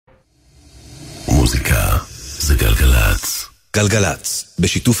מוזיקה זה גלגלץ. גלגלץ,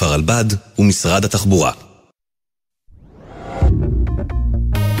 בשיתוף הרלב"ד ומשרד התחבורה.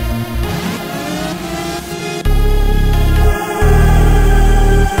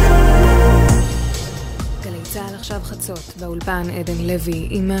 גלי צהל עכשיו חצות, באולפן עדן לוי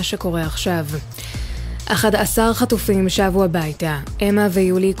עם מה שקורה עכשיו. 11 חטופים שבו הביתה, אמה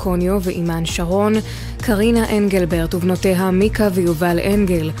ויולי קוניו ואימן שרון, קרינה אנגלברט ובנותיה מיקה ויובל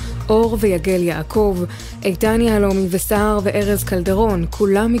אנגל, אור ויגל יעקב, איתן יהלומי וסער וארז קלדרון,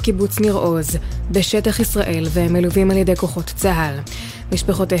 כולם מקיבוץ ניר עוז, בשטח ישראל, והם מלווים על ידי כוחות צהל.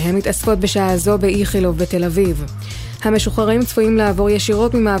 משפחותיהם מתאספות בשעה זו באיכילוב בתל אביב. המשוחררים צפויים לעבור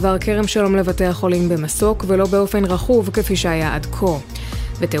ישירות ממעבר כרם שלום לבתי החולים במסוק, ולא באופן רחוב כפי שהיה עד כה.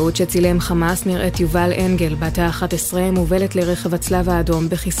 בתיעוד שצילם חמאס נראית יובל אנגל, בת ה-11, מובלת לרכב הצלב האדום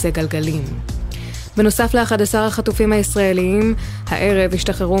בכיסא גלגלים. בנוסף ל-11 החטופים הישראליים, הערב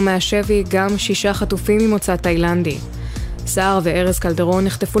השתחררו מהשבי גם 6 חטופים ממוצא תאילנדי. סער וארז קלדרון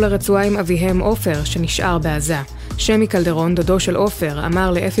נחטפו לרצועה עם אביהם עופר, שנשאר בעזה. שמי קלדרון, דודו של עופר,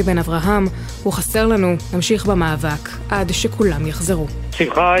 אמר לאפי בן אברהם, הוא חסר לנו, נמשיך במאבק, עד שכולם יחזרו.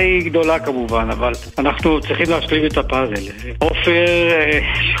 שמחה היא גדולה כמובן, אבל אנחנו צריכים להשלים את הפאזל. עופר,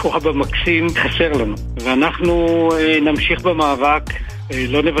 שהוא אבא מקסים, חסר לנו. ואנחנו נמשיך במאבק,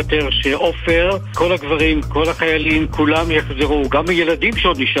 לא נוותר שעופר, כל הגברים, כל החיילים, כולם יחזרו, גם הילדים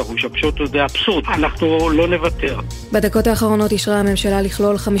שעוד נשארו, שפשוט זה אבסורד. אנחנו לא נוותר. בדקות האחרונות אישרה הממשלה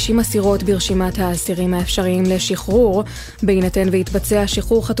לכלול 50 אסירות ברשימת האסירים האפשריים לשחרור, בהינתן והתבצע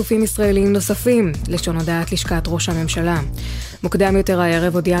שחרור חטופים ישראלים נוספים, לשון הודעת לשכת ראש הממשלה. מוקדם יותר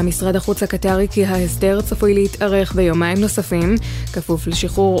הערב הודיע משרד החוץ הקטרי כי ההסדר צפוי להתארך ביומיים נוספים, כפוף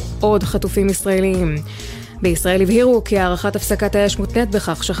לשחרור עוד חטופים ישראלים. בישראל הבהירו כי הערכת הפסקת האש מותנית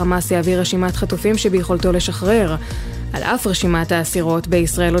בכך שחמאס יעביר רשימת חטופים שביכולתו לשחרר. על אף רשימת האסירות,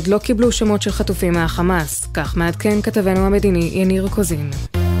 בישראל עוד לא קיבלו שמות של חטופים מהחמאס, כך מעדכן כתבנו המדיני יניר קוזין.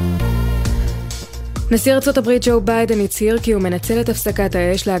 נשיא ארצות הברית ג'ו ביידן הצהיר כי הוא מנצל את הפסקת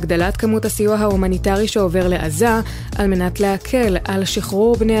האש להגדלת כמות הסיוע ההומניטרי שעובר לעזה, על מנת להקל על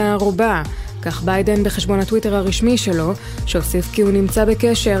שחרור בני הערובה. כך ביידן בחשבון הטוויטר הרשמי שלו, שהוסיף כי הוא נמצא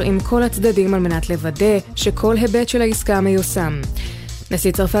בקשר עם כל הצדדים על מנת לוודא שכל היבט של העסקה מיושם.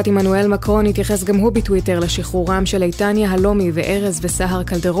 נשיא צרפת עמנואל מקרון התייחס גם הוא בטוויטר לשחרורם של איתן יהלומי וארז וסהר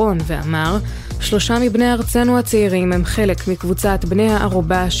קלדרון, ואמר, 3 מבני ארצנו הצעירים הם חלק מקבוצת בני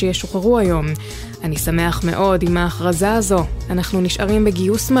הערובה שישוחררו היום. אני שמח מאוד עם ההכרזה הזו. אנחנו נשארים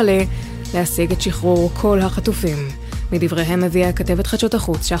בגיוס מלא להשיג את שחרור כל החטופים. מדבריהם הביאה כתבת חדשות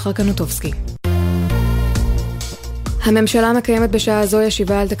החוץ שחר קנוטובסקי. הממשלה מקיימת בשעה זו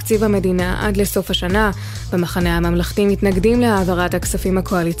ישיבה על תקציב המדינה עד לסוף השנה. במחנה הממלכתי מתנגדים להעברת הכספים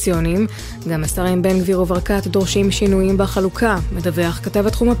הקואליציוניים. גם השרים בן גביר וברקת דורשים שינויים בחלוקה, מדווח כתב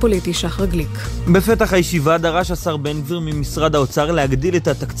התחום הפוליטי שחר גליק. בפתח הישיבה דרש השר בן גביר ממשרד האוצר להגדיל את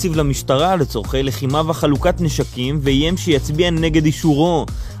התקציב למשטרה לצורכי לחימה וחלוקת נשקים, ואיים שיצביע נגד אישורו.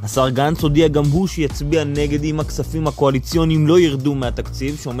 השר גנץ הודיע גם הוא שיצביע נגד אם הכספים הקואליציוניים לא ירדו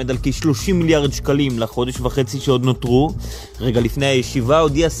מהתקציב, שעומד על כ-30 מיליארד שקלים לחודש וחצי שעוד נותרו. רגע לפני הישיבה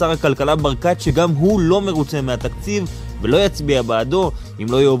הודיע שר הכלכלה ברקת שגם הוא לא מרוצה מהתקציב ולא יצביע בעדו אם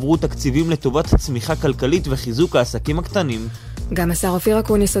לא יעברו תקציבים לטובת צמיחה כלכלית וחיזוק העסקים הקטנים. גם השר אופיר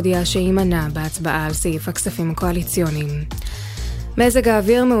אקוניס הודיע שימנע בהצבעה על סעיף הכספים הקואליציוניים. מזג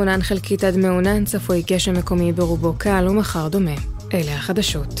האוויר מעונן חלקית עד מעונן, צפוי גשם מקומי ברובו קל ומחר דומה. אלה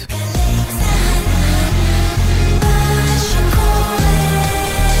החדשות.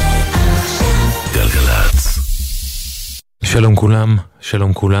 גלגלץ. שלום כולם,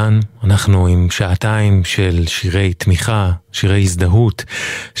 שלום כולן. אנחנו עם שעתיים של שירי תמיכה, שירי הזדהות,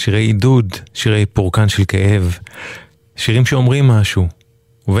 שירי עידוד, שירי פורקן של כאב, שירים שאומרים משהו,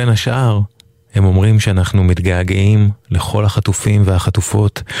 ובין השאר הם אומרים שאנחנו מתגעגעים לכל החטופים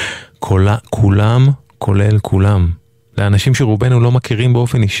והחטופות, כולם, כולל כולם, לאנשים שרובנו לא מכירים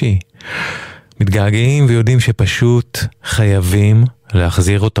באופן אישי. מתגעגעים ויודעים שפשוט חייבים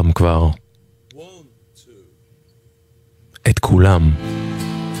להחזיר אותם כבר. את כולם.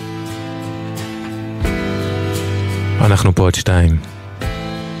 אנחנו פה עד 2.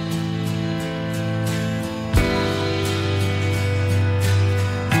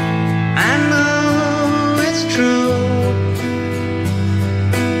 I know it's true.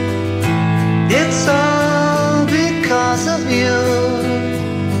 It's all because of you.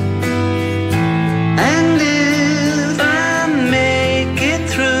 And if I make it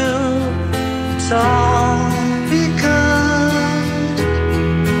through, it's all because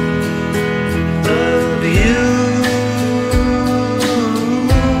of you.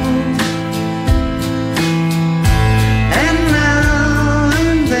 And now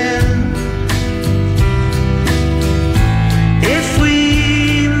and then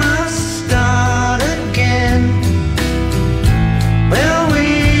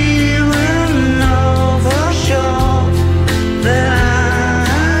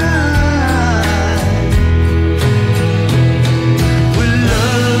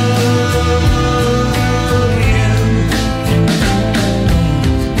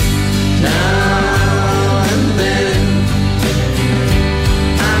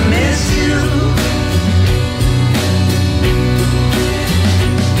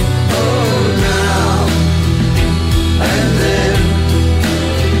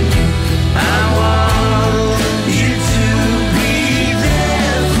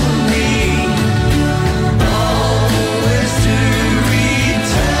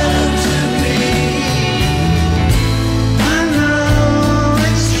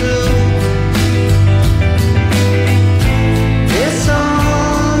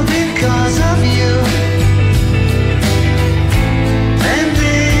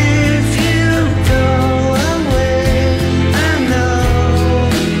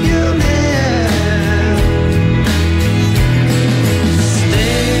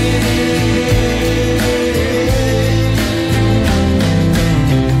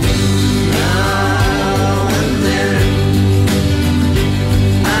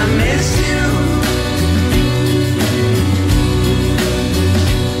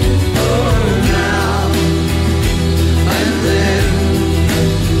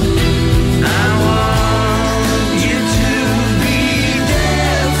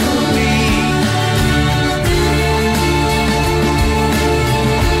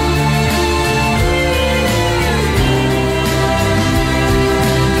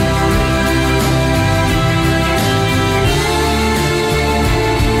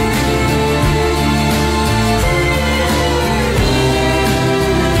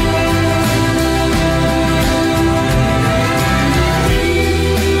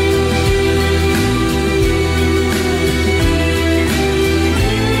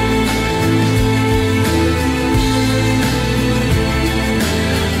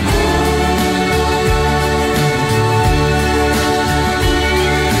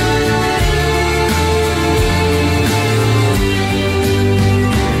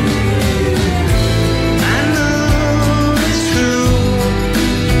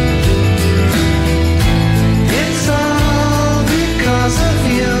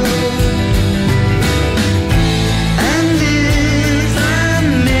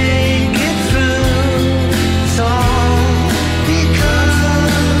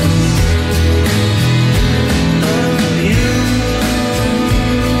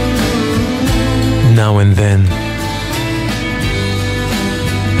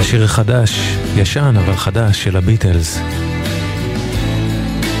חדש, ישן אבל חדש של הביטלס.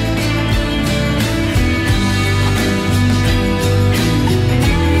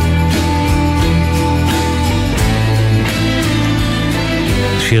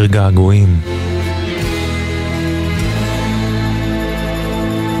 שיר געגועים.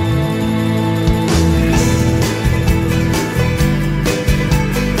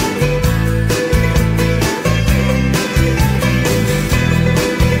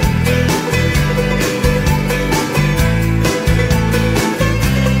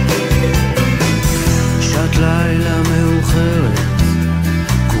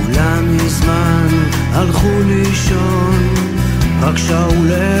 רק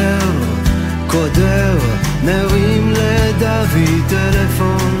שאולר, קודר, מרים לדוד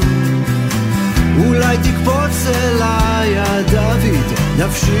טלפון. אולי תקפוץ אליי, דוד,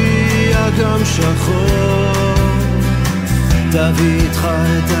 נפשי אגם שחור. תביא איתך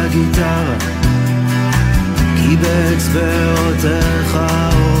את הגיטרה, כי באצבעותיך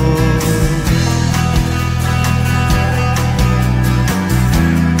אור.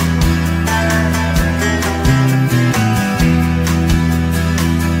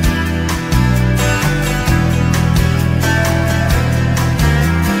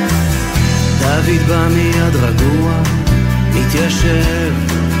 דוד בא מיד רגוע, מתיישב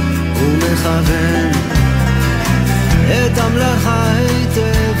ומכוון את המלאכה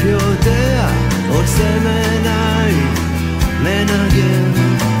היטב, יודע, עוצם עיניים, מנגן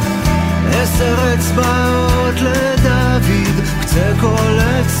 10 אצבעות לדוד, קצה כל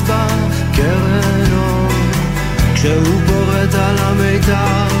אצבע קרן אור. כשהוא פורט על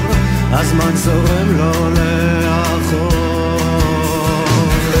המיתר, הזמן זורם לו לאחור.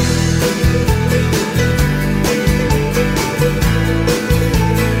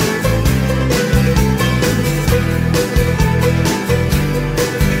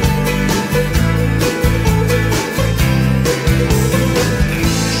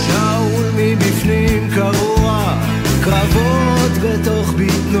 קרבות בתוך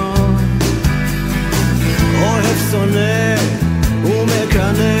ביטנו, אוהב שונא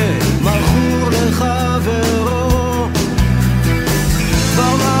ומקנה, מכור לחברו.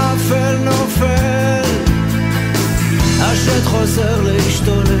 כבר מאפל נופל, השט חוזר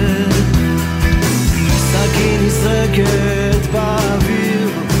להשתולל, סכין נזרקת באוויר,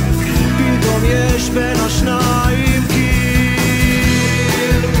 פתאום יש בין השניים קיר.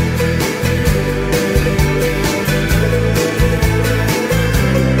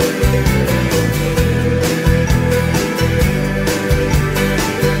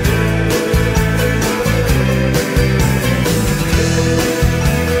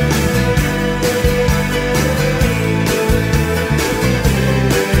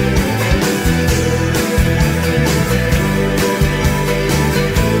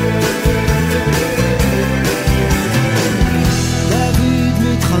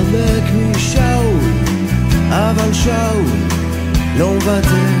 אבל שאול לא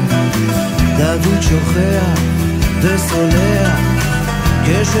מוותר, דוד שוכח וסולח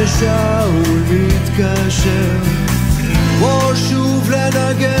כששאול מתקשר. בוא שוב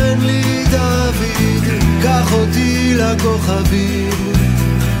לנגן לי דוד, קח אותי לכוכבים.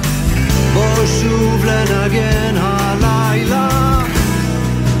 בוא שוב לנגן הלילה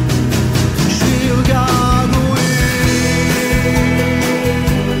שיר געגועים.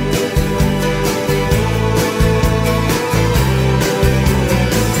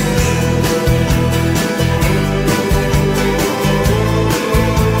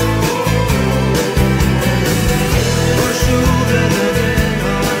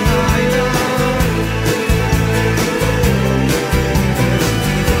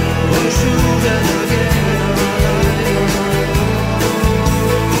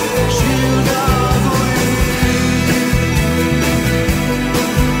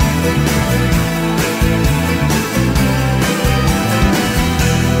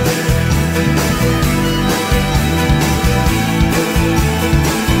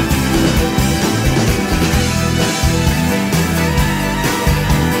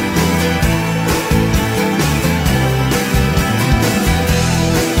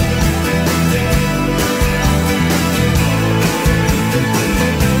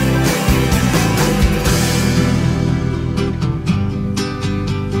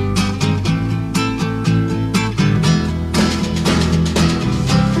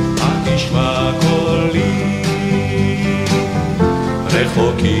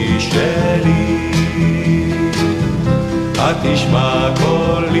 רחוקי שלי, תשמע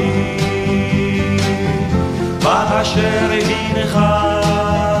קולי, באשר הנך,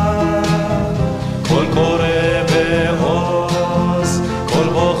 קול קורא בעוז, קול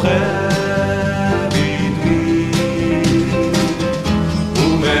בוחר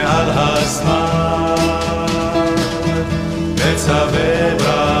ומעל הזמן מצווה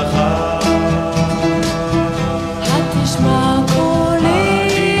ברכה. התשמע קולי,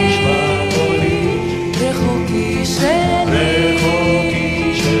 רחוקי שלי,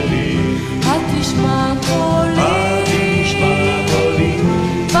 התשמע קולי,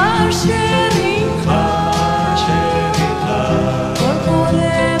 באשר עמך, כל קורא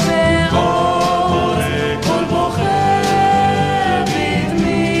מאוד, כל בוחר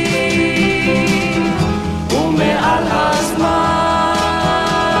בדמי, ומעל הזמן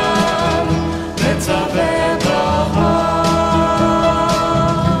מצווה ברכה.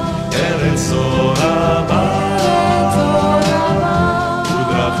 ארץ זו רבה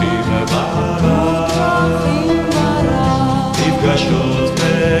ודרכים ברא, נפגשות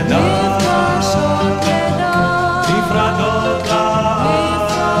בדע, נפרדות לה,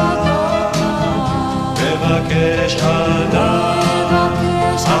 מבקש אדם,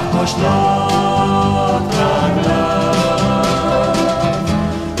 אך פושטות רגליו,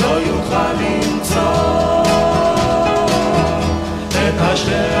 לא יוכל למצוא את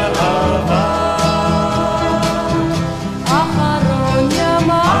אשר עבר. אחרון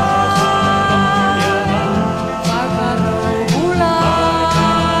ימיו, כבר קרוב אולי,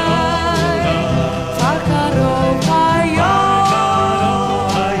 כבר קרוב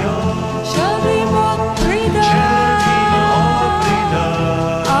היום, של דמעות פרידה,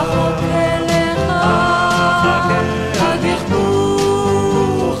 אחכה לך, עד יכבו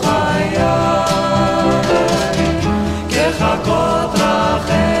חיי, כחכות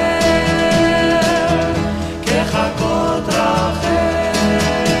רחל, כחכות רחל,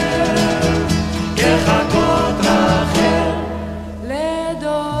 כחכות רחל,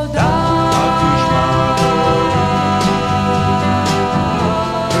 לדודה.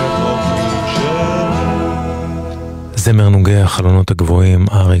 זמר נוגע, החלונות הגבוהים,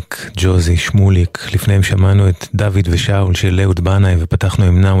 אריק, ג'וזי, שמוליק. לפניהם שמענו את דוד ושאול של אהוד בנאי, ופתחנו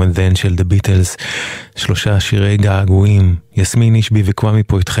עם Now and Then של The Beatles. 3 שירי געגועים, יסמין אישבי וקוואמי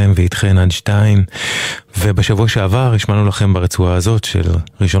פה איתכם ואיתכן עד 2. ובשבוע שעבר השמענו לכם ברצועה הזאת של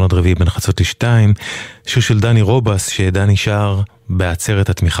ראשון עד רביעי בין חצות ל2, שיר של דני רובס, שדני שר בעצרת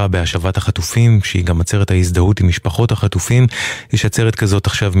התמיכה בהשבת החטופים, שהיא גם עצרת ההזדהות עם משפחות החטופים. יש עצרת כזאת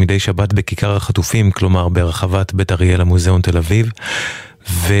עכשיו מדי שבת בכיכר החטופים, כלומר ברחבת בית אריאל המוזיאון תל אביב.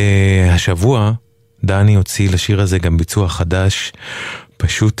 והשבוע דני הוציא לשיר הזה גם ביצוע חדש,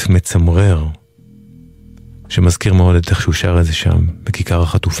 פשוט מצמרר, שמזכיר מאוד את איך שהוא שר את זה שם בכיכר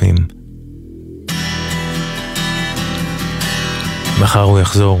החטופים. מחר הוא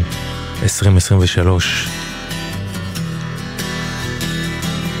יחזור, 2023.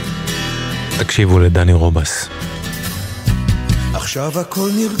 תקשיבו לדני רובס. עכשיו הכל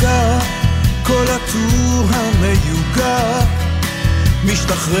נרגע, כל הטור המיוגע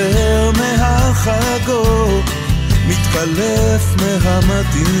משתחרר מהחגות, מתקלף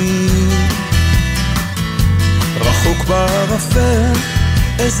מהמדים, רחוק בערפל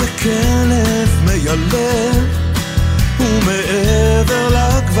איזה כלב מיילב, ומעבר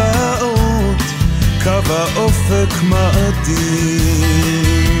לגבעות קו האופק מאדים.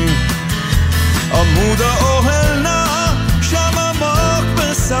 עמוד האוהל נע שם עמוק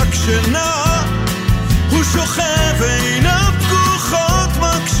בשק שינה, הוא שוכב עיניו פקוחות,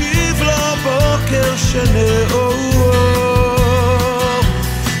 מקשיב לבוקר שנאור.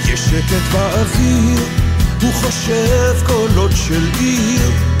 יש שקט באוויר, הוא חושב קולות של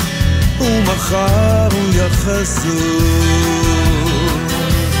עיר, ומחר הוא יחזור.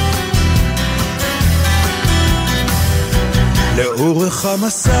 לאורך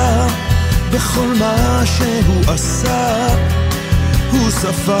המסע בכל מה שהוא עשה, הוא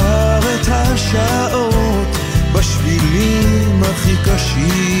ספר את השעות בשבילים הכי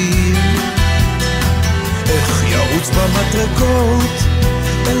קשים. איך ירוץ במדרגות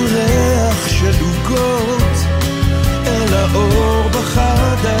אל ריח של עוגות, אל האור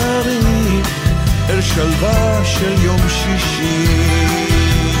בחדרים, אל שלווה של יום שישי.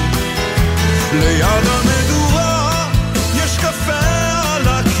 ליד המדורה יש קפה על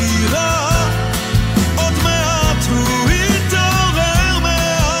הקירה, עוד מעט הוא יתעורר,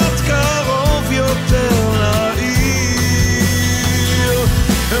 מעט קרוב יותר לעיר.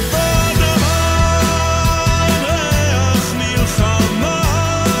 בדמן ריח מלחמה,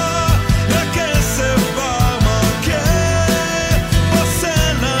 לכסף במכה,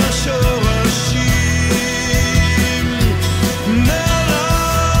 בסלע שורשים,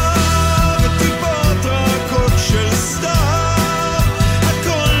 נעליו טיפות רכות של סתיו,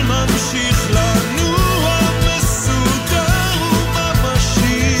 הכל ממשיך לנוע מסודר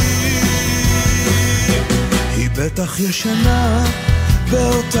וממשי. היא בטח ישנה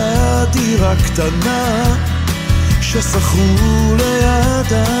באותה דירה קטנה ששכרו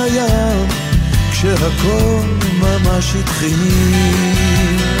ליד הים כשהכל ממש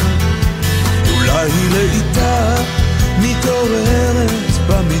התחיל. אולי לאיתה מתעוררת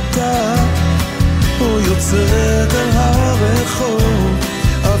במיטה או יוצאת אל הרחוב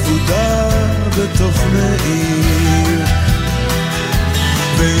עבודה בתוך מעיר.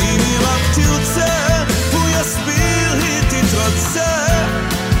 ואם היא רק תרצה הוא יסביר, היא תתרצה,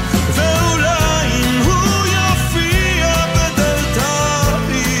 ואולי אם הוא יופיע בדלתה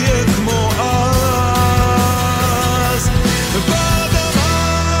יהיה כמו אז. באדמה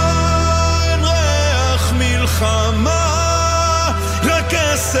אין ריח מלחמה, רק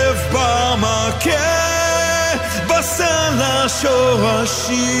כסף במכה בסלע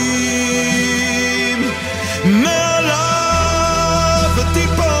שורשים, מעליו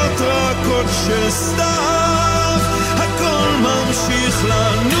טיפות רכות של סתיו, הכל ממשיך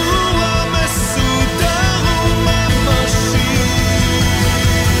לנוע מסודר וממשי.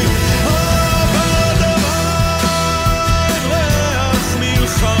 באדמה אין ריח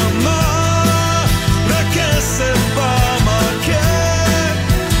מלחמה, רק כסף במכה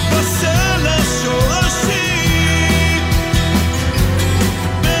בסלע שורשים,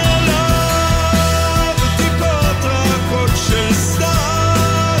 מעליו טיפות רכות של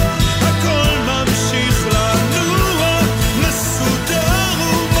סתיו, הכל ממשיך לנוע מסודר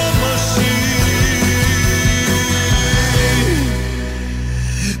וממשי.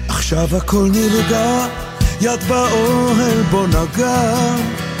 עכשיו הכל נרגע, יד באוהל בו נגע,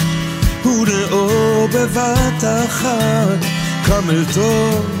 ולאור בבת אחת קם אל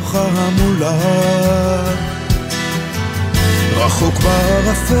תוך ההמולה. רחוק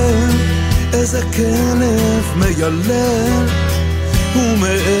בערפל איזה כלב מיילל,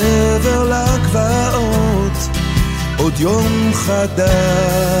 ומעבר לגבעות עוד יום חדש,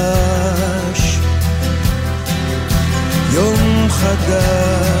 יום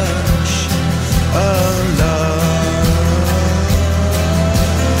חדש עלה.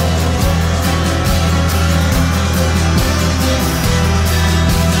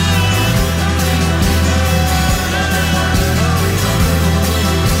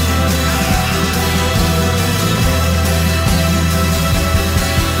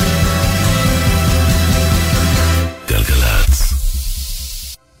 גלגלצ.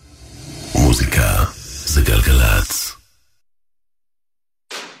 מוזיקה זה גלגלצ.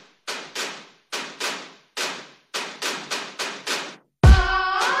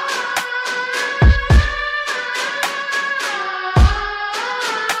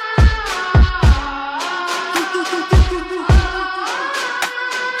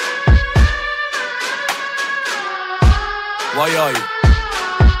 וואי אוי,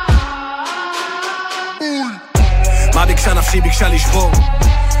 מה ביקשה נפשי? ביקשה לשבור,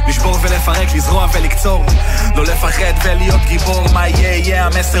 לשבור ולפרק, לזרוע ולקצור, לא לפחד ולהיות גיבור. מה יהיה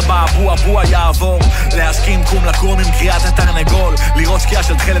המסר באבו אבו יעבור, להשכים קום לקום עם קריאת התרנגול, לראות שקיעה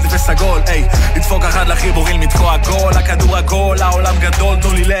של תחילת וסגול, היי, לדפוק אחד לחיבורים מתקוע גול, הכדור עגול, העולם גדול,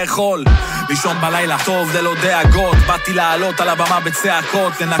 תנו לי לאכול, לישון בלילה טוב ללא דאגות, באתי לעלות על הבמה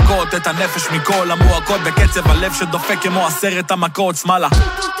בצעקות, לנקות את הנפש מכל המועקות בקצב הלב שדופק כמו 10 המכות. שמאלה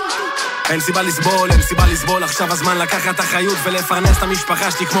אין סיבה לסבול, אין סיבה לסבול, עכשיו הזמן לקחת אחריות ולפרנס את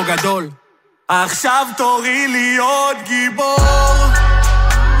המשפחה שלי כמו גדול. עכשיו תורי להיות גיבור,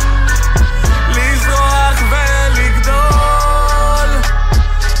 לזרוח ולגדול,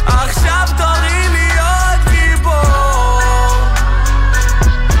 עכשיו תורי להיות גיבור,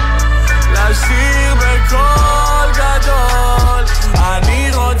 לשיר בקול גדול,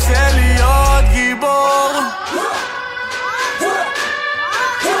 אני רוצה להיות גיבור.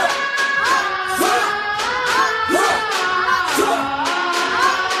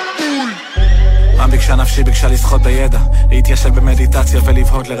 ביקשה נפשי, ביקשה לשחות בידע, להתיישב במדיטציה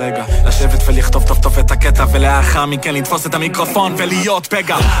ולבהות לרגע, לשבת ולכתוב טוב טוב את הקטע, ולאחר מכן לתפוס את המיקרופון ולהיות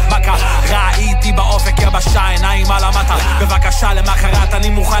פגע. מה קרה? ראיתי באופק יבשה, עיניים על המטה, בבקשה למחרת אני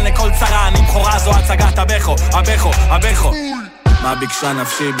מוכן לכל צרה, אני מחורה זו הצגת הבכו, הבכו, הבכו. מה ביקשה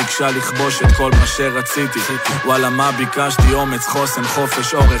נפשי? ביקשה לכבוש את כל מה שרציתי. וואלה מה ביקשתי? אומץ, חוסן,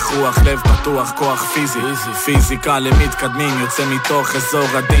 חופש, אורך רוח, לב פתוח, כוח פיזי, פיזיקה למתקדמים, יוצא מתוך אזור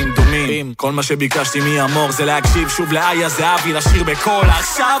הדמדומים. כל מה שביקשתי מאמור זה להקשיב שוב לאיה זהבי, לשיר בקול.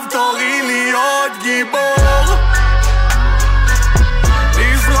 עכשיו תורי להיות גיבור,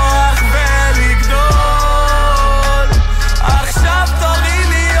 לזרוח ולגדול, עכשיו תורי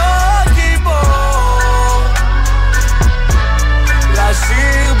להיות גיבור,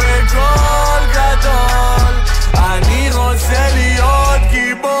 לשיר בקול גדול, אני רוצה להיות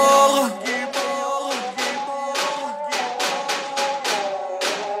גיבור.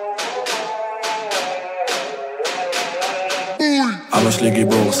 אבא שלי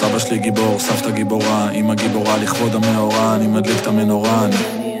גיבור, סבא שלי גיבור, סבתא גיבורה, אמא גיבורה לכבוד המאורע, אני מדליק את המנורה,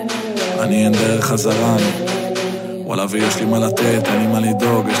 אני אין דרך חזרה, וואלה ויש לי מה לתת, אין לי מה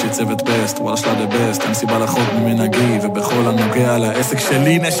לדאוג, יש לי צוות בסט, וואלה שלה דה בסט, אין סיבה לחוק ממנהגי, ובכל הנוגע לעסק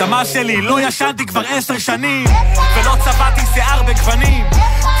שלי, נשמה שלי, לא ישנתי כבר 10 שנים, ולא צבעתי שיער בגוונים,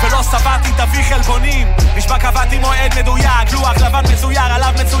 ולא סבעתי דבי חלבונים, נשבע קבעתי מועד מדויק, לוח לבן מצויר,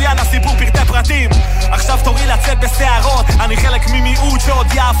 עליו מצוין, הסיפור פרטי פרטים, עכשיו תורי לצאת בשערות, אני חלק ממיעוט שעוד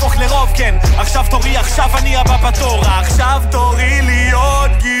יהפוך לרוב, כן, עכשיו תורי, עכשיו אני הבא בתור, עכשיו תורי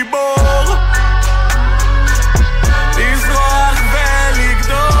להיות גיבור, לזרוח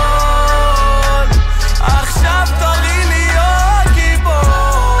ולגדול, עכשיו תורי להיות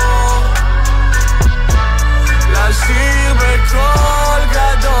גיבור, לשיר בקול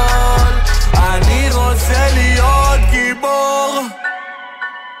גדול, אני רוצה להיות גיבור.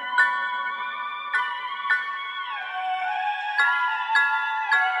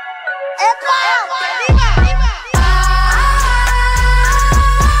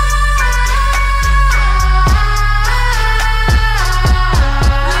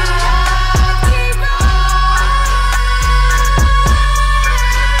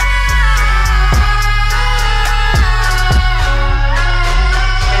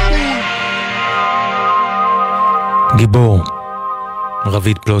 גיבור,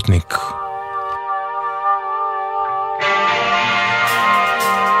 רביד פלוטניק.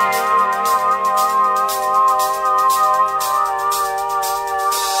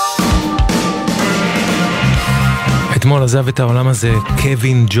 אתמול עזב את העולם הזה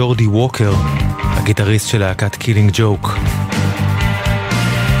קווין ג'ורדי ווקר, הגיטריסט של להקת קילינג ג'וק.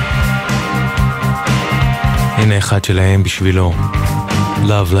 הנה אחד שלהם בשבילו,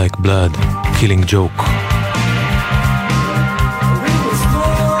 Love Like Blood, Killing Joke.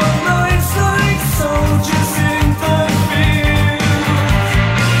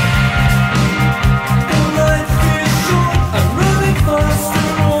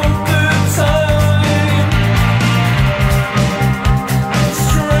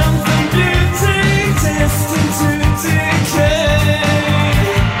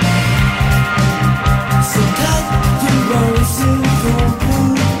 So cut the rose in the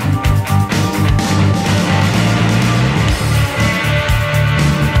blue.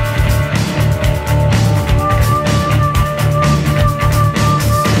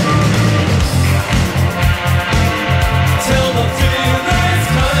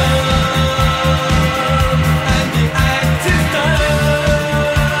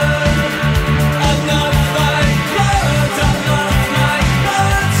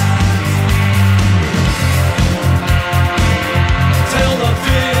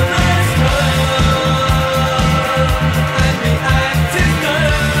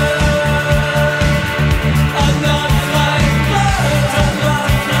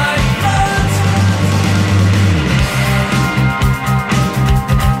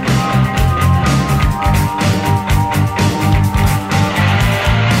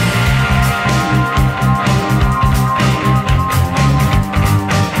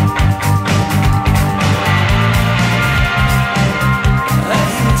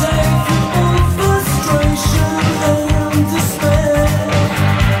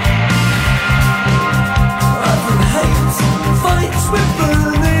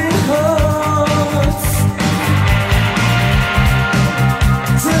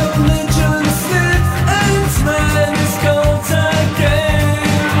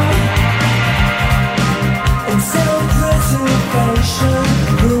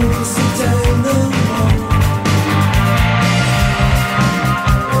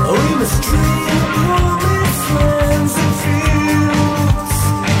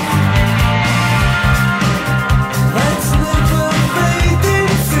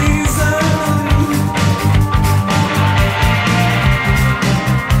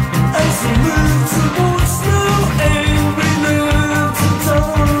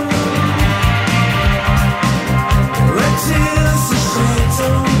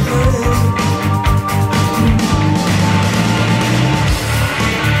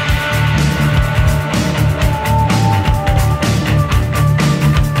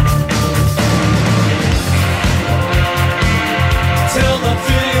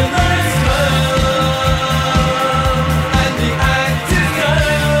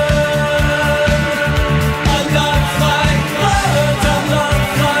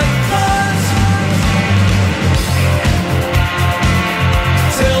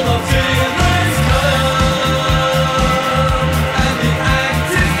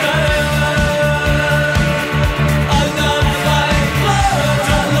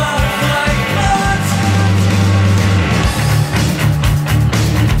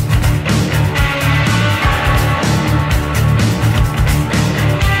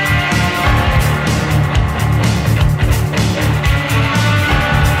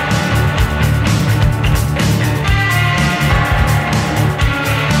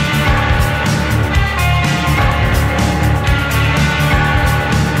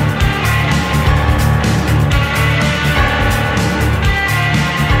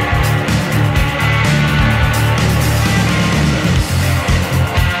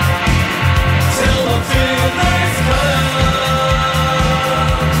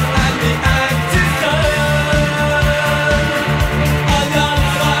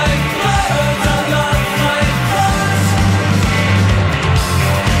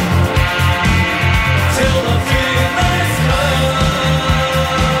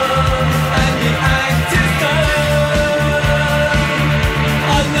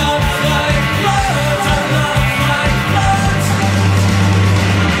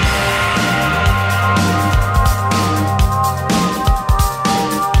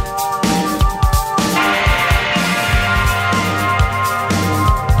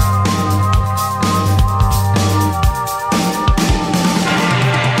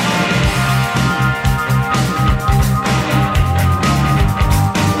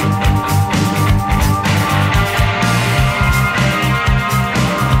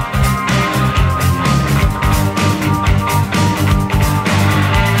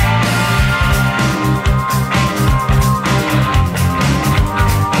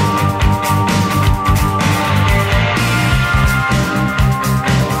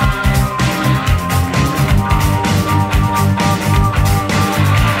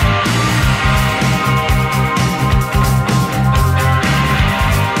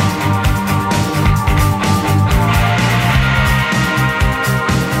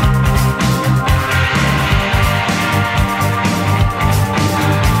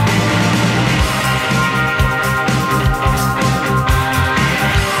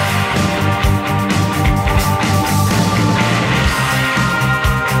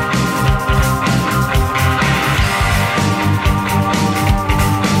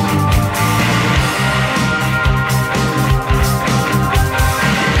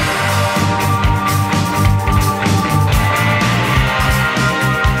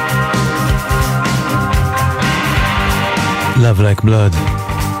 Love Like Blood,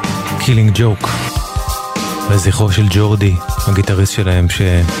 Killing Joke, לזכרו של ג'ורדי, הגיטריסט שלהם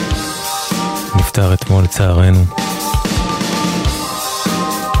שנפטר אתמול לצערנו.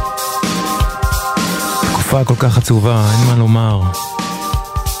 תקופה כל כך עצובה, אין מה לומר.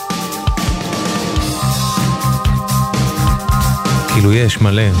 כאילו יש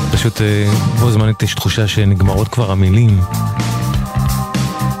מלא, פשוט בו זמנית יש תחושה שנגמרות כבר המילים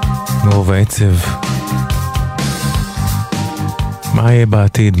מרוב העצב. מה יהיה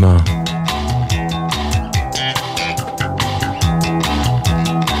בעתיד, מה?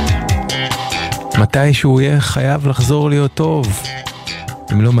 מתי שהוא יהיה חייב לחזור להיות טוב,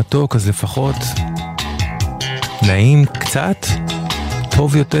 אם לא מתוק אז לפחות נעים קצת,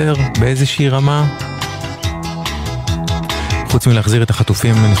 טוב יותר, באיזושהי רמה. חוץ מלהחזיר את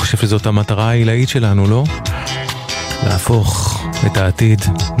החטופים, אני חושב שזאת המטרה העילאית שלנו, לא? להפוך את העתיד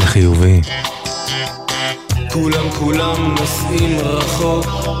לחיובי. כולם נוסעים רחוק,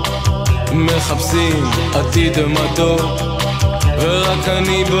 מחפשים עתיד מתוק, ורק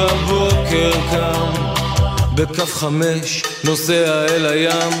אני בבוקר קם, בכף 5 נוסע אל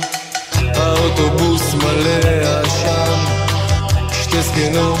הים, האוטובוס מלא עשן, 2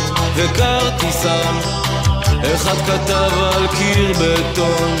 זקנות וכרטיסן, אחד כתב על קיר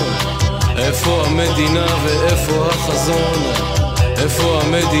בטון, איפה המדינה ואיפה החזון, איפה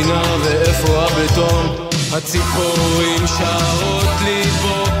המדינה ואיפה הבטון. הציפורים שרות לי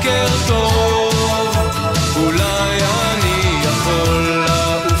בוקר טוב, אולי אני יכול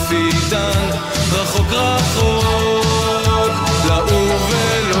לעוף איתן רחוק רחוק, לעוף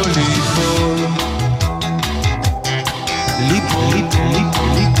ולא ליפול, ליפול, ליפול, ליפול,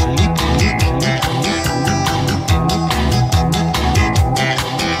 ליפול.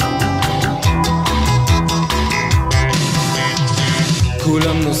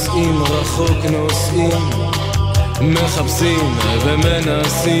 כולם נוסעים רחוק, נוסעים, מחפשים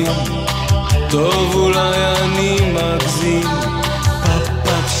ומנסים, טוב אולי אני מגזים.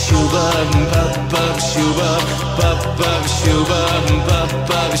 פאפ שובב, פאפ שובב, פאפ שובב,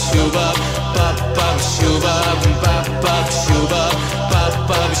 פאפ שובב, פאפ שובב, פאפ שובב,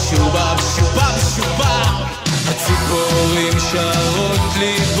 פאפ שובב, שובב שובב. הציפורים שרות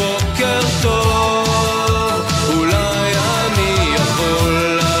לי בוקר טוב, אולי אני יכול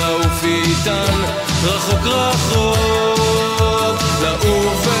לעוף איתן רחוק רחוק,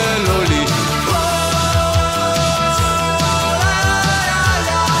 לעוף ולא לי.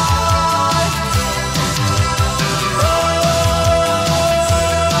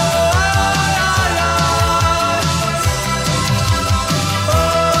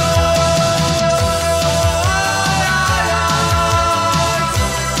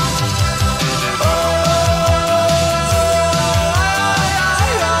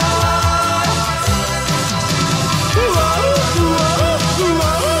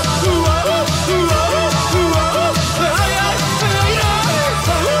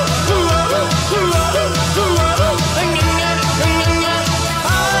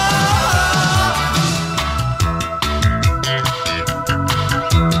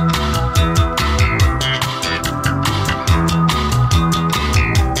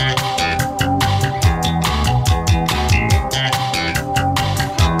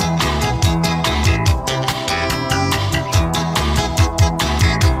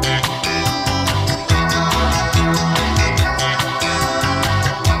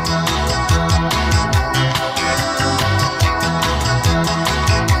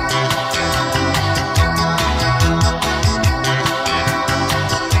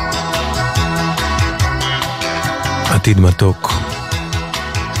 עתיד מתוק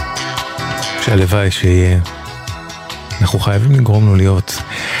שהלוואי שיהיה. אנחנו חייבים לגרום לו להיות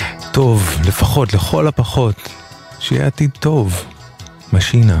טוב, לפחות, לכל הפחות, שיהיה עתיד טוב.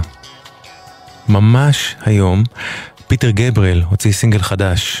 משינה. ממש היום פיטר גבריאל הוציא סינגל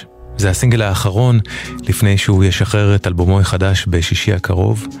חדש. זה הסינגל האחרון לפני שהוא ישחרר את אלבומו החדש בשישי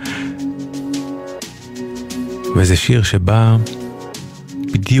הקרוב, וזה שיר שבא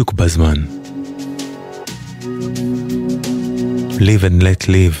בדיוק בזמן. Live and let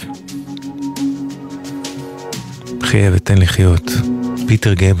live. חיה ותן לחיות.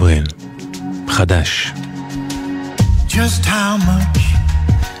 פיטר גבריאל, חדש. Just how much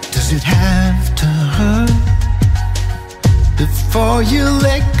does it have to hurt before you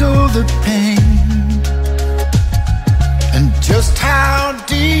let go the pain? And just how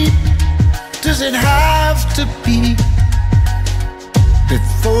deep does it have to be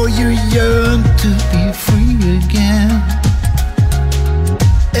before you yearn to be free again?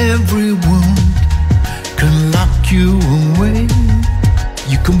 Every wound can lock you away.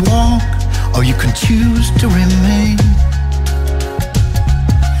 You can walk or you can choose to remain.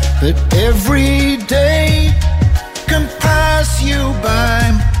 But every day can pass you by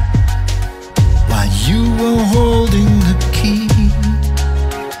while you were holding the key.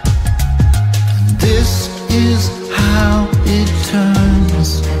 And this is how it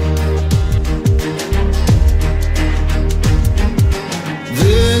turns.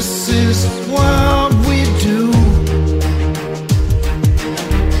 This is what we do.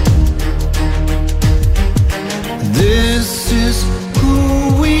 This is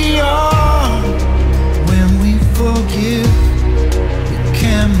who we are. When we forgive, we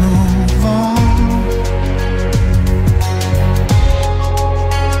can move on.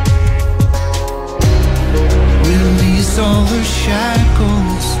 Release all the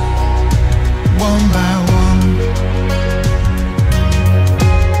shackles, one by one.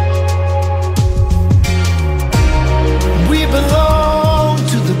 We belong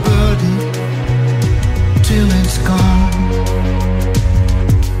to the burden till it's gone.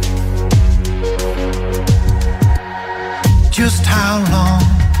 Just how long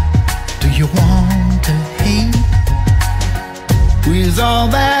do you want to hate? With all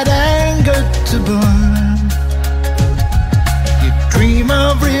that anger to burn, you dream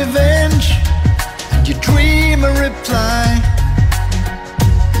of revenge, and you dream a reply,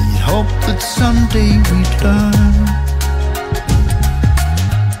 and you hope that someday we'd learn.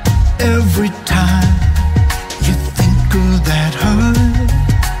 Every time you think of that hurt,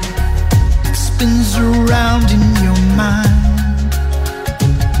 it spins around in your mind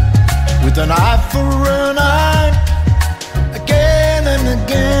with an eye for an eye, again and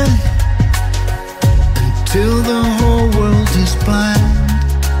again, until the whole world is blind.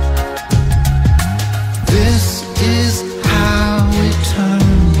 This is how it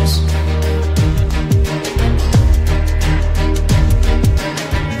turns.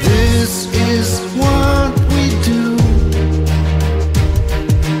 This is what we do.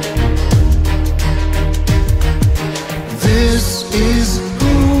 This is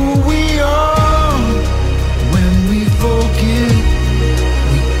who we are. When we forgive,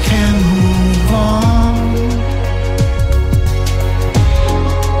 we can move on.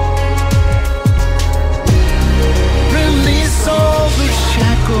 Release all the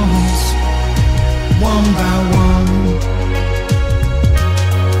shackles, one by one.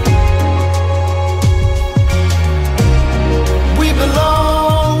 We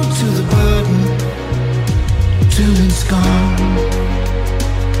belong to the burden till it's gone.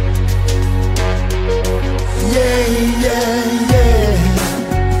 Yeah, yeah, yeah.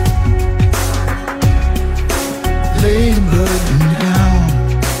 Lay the burden down.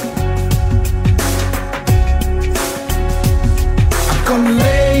 I'm gonna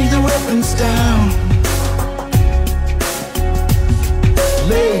lay the weapons down.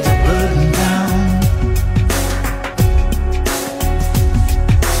 Lay the burden down.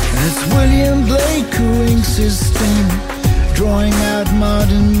 It's William Blake who inks his sting, drawing out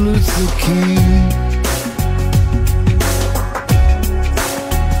Martin Luther King.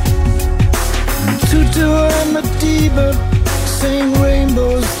 Tutu and Madiba saying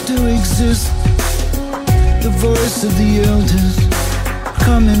rainbows do exist. The voice of the elders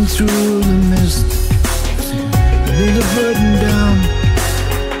coming through the mist. Lay the burden down,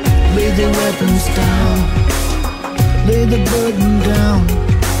 lay the weapons down, lay the burden down,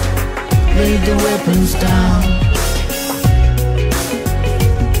 lay the weapons down.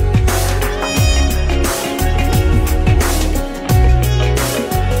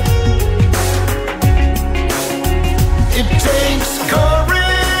 It takes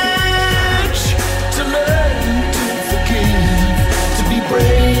courage to learn to forgive, to be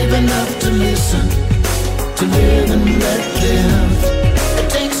brave enough to listen, to live and let live. It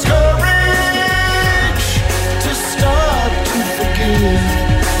takes courage to start to forgive,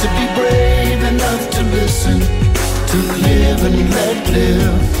 to be brave enough to listen,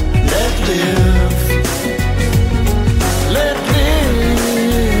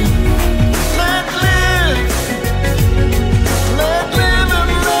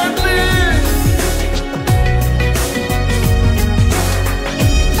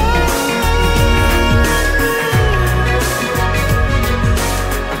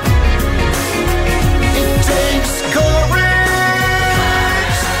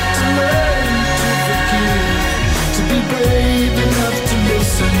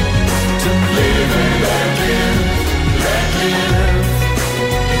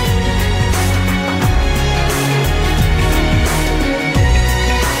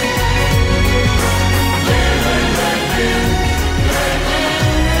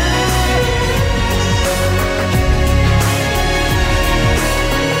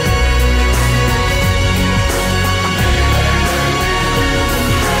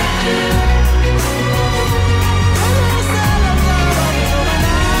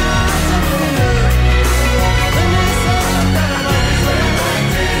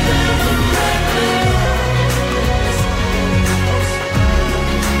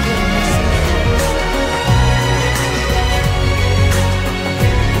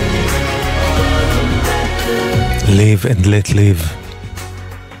 Live and Let Live.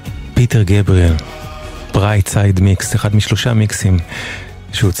 פיטר גבריאל, ברייט סייד מיקס, אחד משלושה מיקסים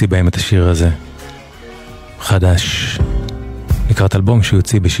שהוציא בהם את השיר הזה. חדש, לקראת אלבום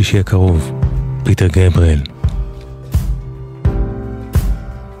שיוציא בשישי הקרוב, פיטר גבריאל.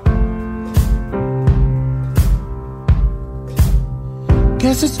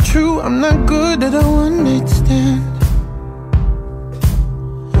 Guess it's true, I'm not good at a one-night stand,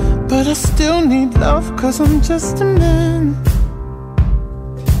 but I still need love, cause I'm just a man.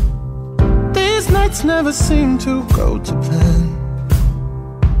 These nights never seem to go to plan.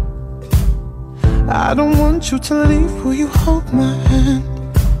 I don't want you to leave, will you hold my hand?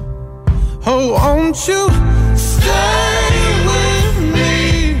 Oh, won't you stay with me,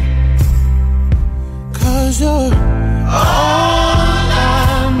 cause you're all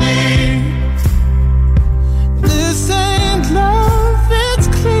I need. This ain't love, it's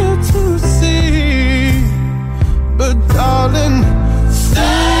clear to see, but darling,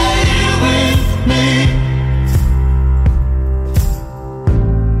 stay with me.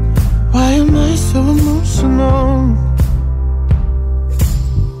 Why am I so emotional?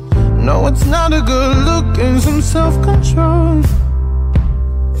 No, it's not a good look and some self-control.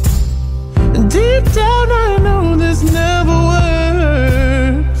 Deep down I know this never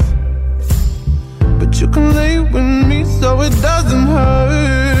works, but you can lay with me so it doesn't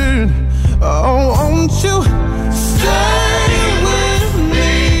hurt. Oh, won't you stay with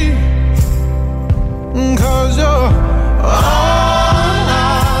me, cause you're all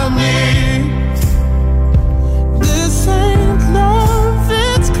I need. This ain't love,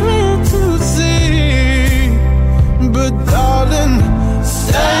 it's clear to see, but darling,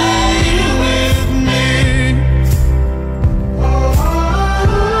 stay with me.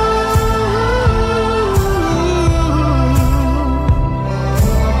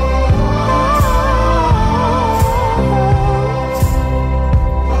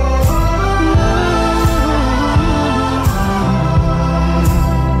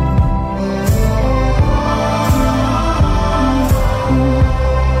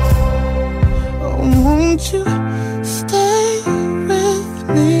 Won't you stay with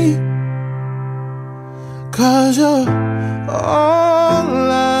me, cause you're all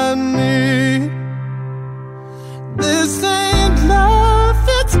I need. This ain't love,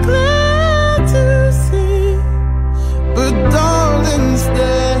 it's clear to see, but darling,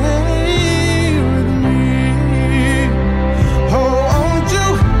 stay with me. Oh, won't you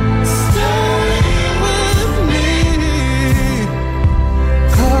stay with me,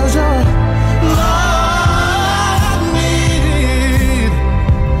 cause you're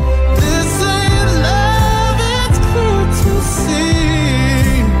see,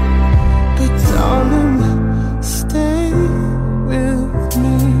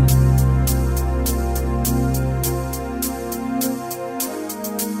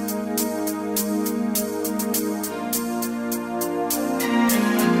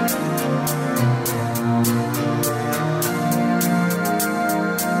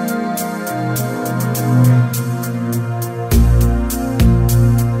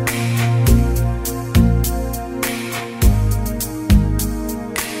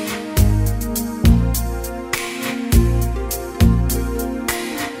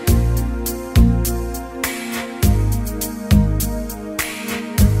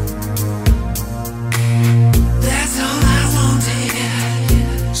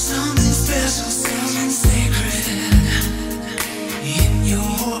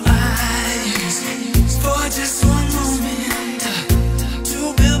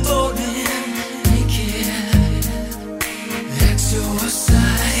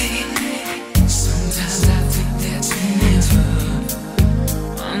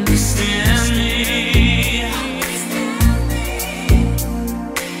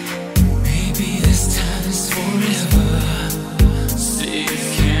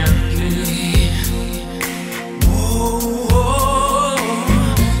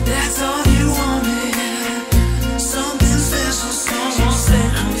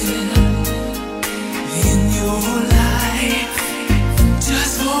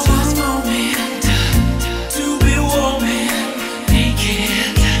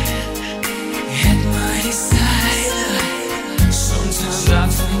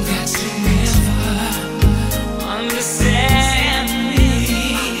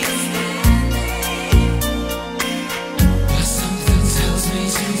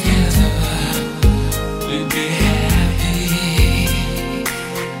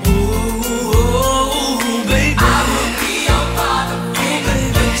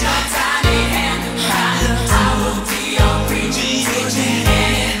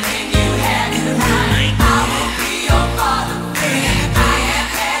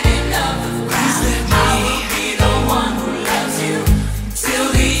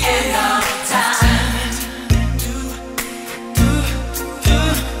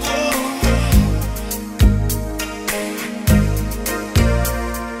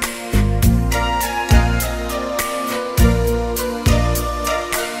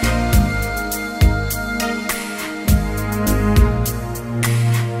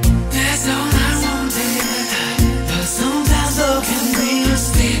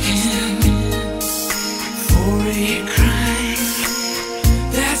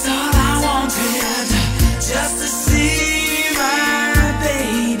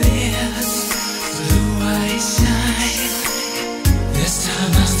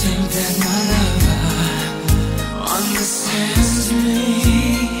 think that my lover understands me.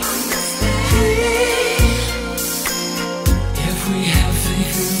 If we have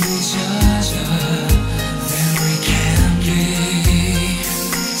faith in each other, then we can be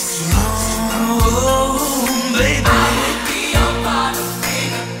strong, baby. I will be your father,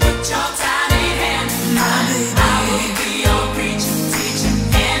 baby. Put your tiny hand in mine. I will be your preacher, teacher,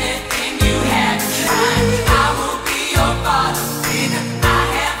 anything you had to try. I will be your father, baby. I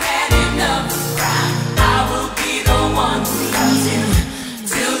have had enough of crime. I will be the one who loves you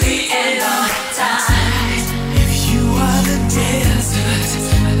till the end of time. If you are the desert,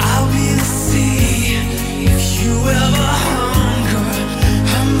 I'll be the sea. If you ever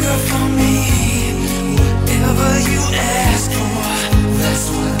hunger for me, whatever you ask for, that's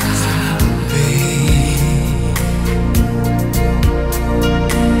what I'll be.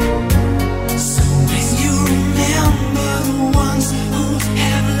 So when you remember the ones who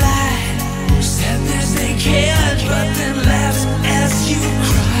have lied, who said that they cared but then laughed as you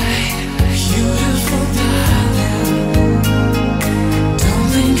cried, beautiful darling, don't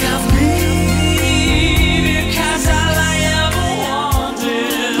think of me, because all I ever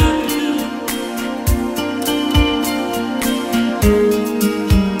wanted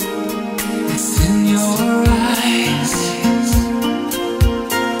it's in your eyes,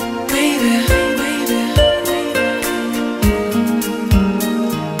 baby,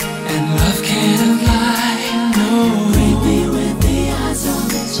 and love can't lie, no. Read me with the eyes of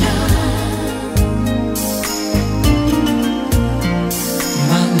a child.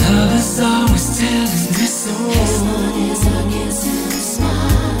 My love is always telling me so. His blood is a kiss and a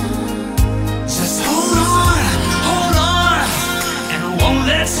smile. Just hold on, and I won't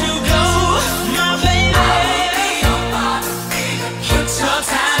let you go, my baby. I will be your father, baby. Put your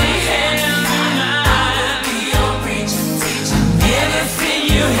tiny hand in mine. I will be your preacher, teacher, everything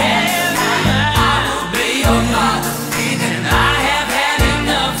you have. I will be your father, baby. And I have had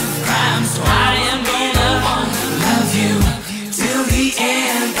enough of crime, so I am gonna love you till the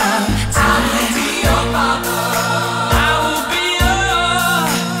end of time. I will be your father. I will be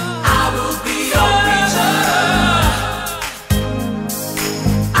your preacher.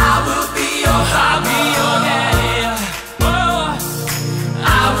 I will be your daddy. Oh,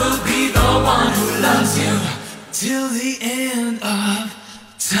 I will be the one who loves you till the end of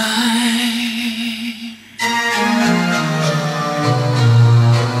time.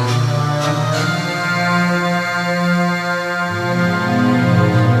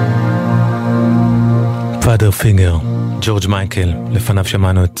 Father Figure, ג'ורג' מייקל, לפניו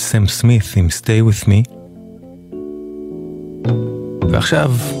שמענו את סם סמית עם Stay With Me.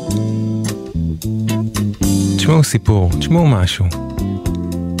 ועכשיו, תשמעו סיפור, תשמעו משהו.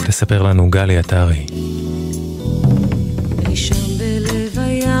 תספר לנו גלי עטרי. שם בלב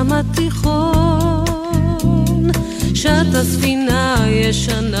הים התיכון, שטה ספינה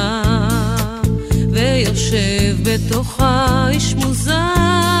ישנה, ויושב בתוכה איש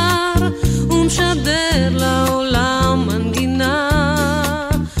מוזר, ומשדר לעולם מנגינה,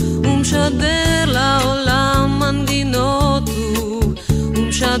 ומשדר לעולם מנגינות,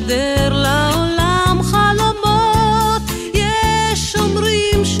 ומשדר לעולם חלומות. יש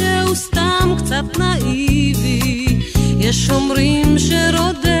אומרים שהוא סתם קצת נאיבי, יש אומרים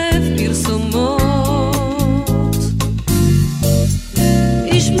שרודף פרסומות.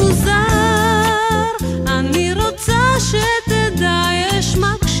 איש מוזר, אני רוצה שתדע, יש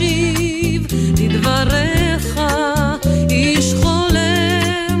מקשיב לדבריך, איש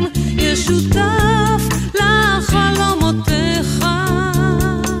חולם, יש שותף לחלומותיך.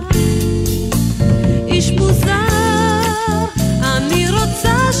 איש מוזר, אני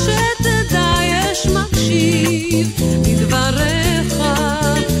רוצה שתדע, יש מקשיב לדבריך,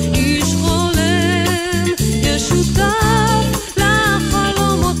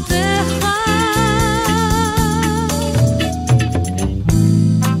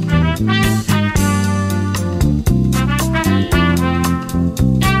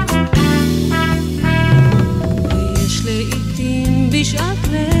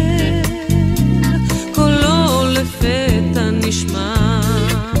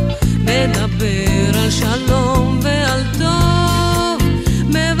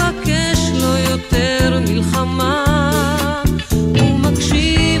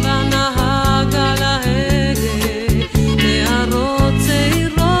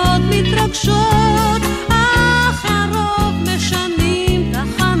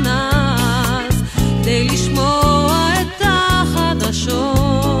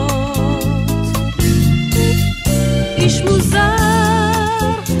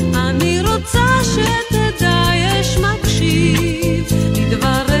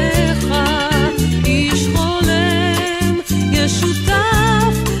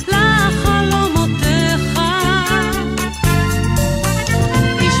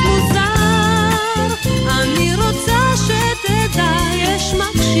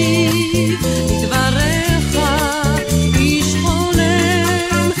 מקשיב לדבריך, איש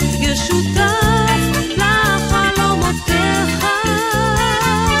חולם, יש שותף לחלומותיך.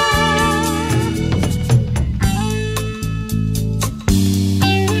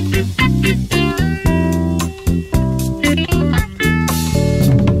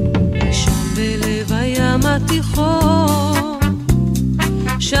 שם בלב הים התיכון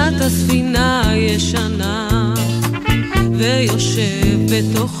שט הספינה ישנה, ויושב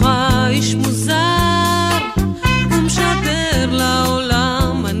בתוכה איש מוזר ומשדר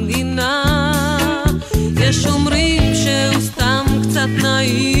לעולם מנגינה. יש אומרים שהוא סתם קצת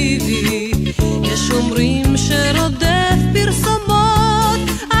נאיבי, יש אומרים שרודף פרסומות,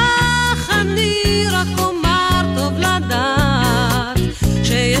 אך אני רק אומר טוב לדעת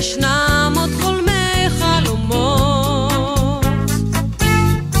שישנם עוד חולמי חלומות.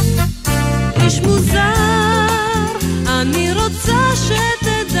 איש מוזר, אני רוצה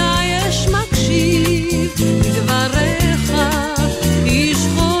שתדע, יש מקשיב לדבריך, איש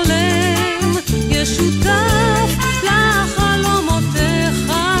חולם, יש שותף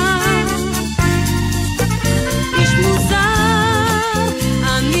לחלומותיך. איש מוזר,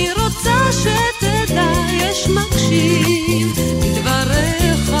 אני רוצה שתדע, יש מקשיב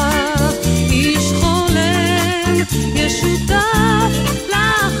לדבריך, איש חולם, יש שותף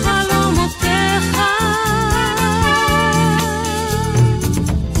לחלומותיך.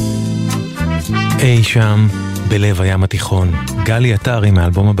 אי שם בלב הים התיכון, גלי עטרי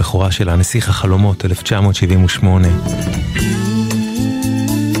מאלבום הבכורה שלה, נסיך החלומות, 1978.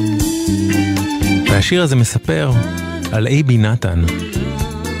 והשיר הזה מספר על אייבי נתן,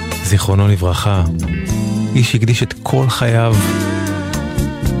 זיכרונו לברכה, איש הקדיש את כל חייו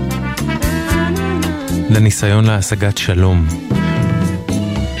לניסיון להשגת שלום.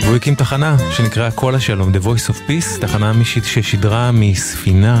 והוא הקים תחנה שנקראה כל השלום, The Voice of Peace, תחנה ששידרה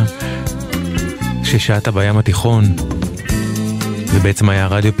מספינה ששעתה בים התיכון. זה בעצם היה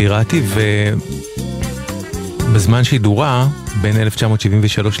רדיו פיראטי, ובזמן שידורה בין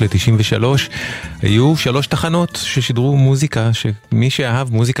 1973 ל-93 היו 3 תחנות ששידרו מוזיקה, שמי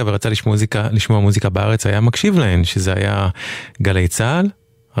שאהב מוזיקה ורצה לשמוע מוזיקה בארץ היה מקשיב להן, שזה היה גלי צהל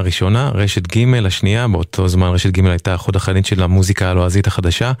הראשונה, רשת ג' השנייה, באותו זמן רשת ג' הייתה חוד החנית של המוזיקה הלועזית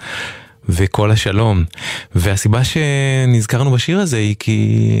החדשה, וכל השלום. והסיבה שנזכרנו בשיר הזה היא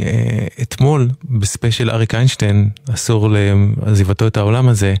כי אתמול בספיישל אריק איינשטיין, עשור לעזיבתו את העולם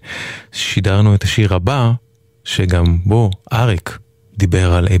הזה, שידרנו את השיר הבא, שגם בו אריק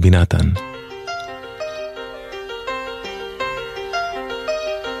דיבר על אייבי נתן.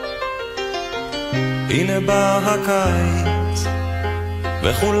 הנה בא הקיץ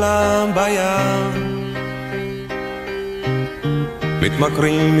וכולם בים,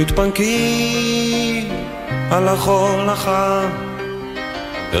 מתמכרים, מתפנקים על החול החם,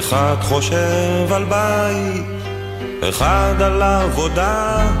 אחד חושב על בית, אחד על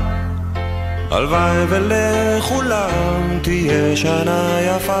עבודה, הלוואי ולכולם תהיה שנה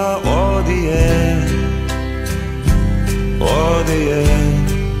יפה, עוד יהיה, עוד יהיה,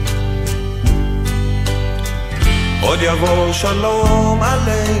 עוד יבוא שלום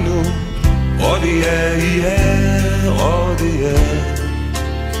עלינו, עוד יהיה, יהיה, עוד יהיה,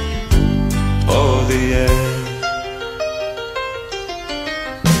 עוד יהיה.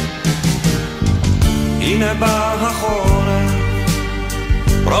 הנה בא החורף,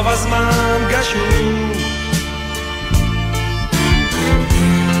 רוב הזמן גשום,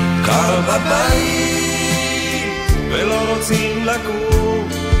 קר בבית ולא רוצים לקום,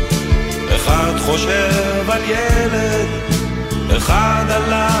 אחד חושב על ילד, אחד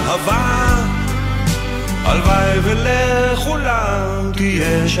על אהבה, הלוואי ולכולם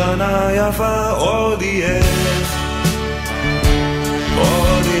תהיה שנה יפה, עוד יהיה,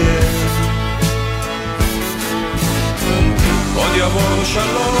 עוד יהיה, עוד יבוא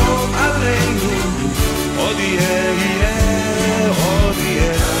שלום עלינו, עוד יהיה, יהיה, עוד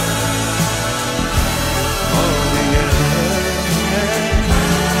יהיה, עוד יהיה,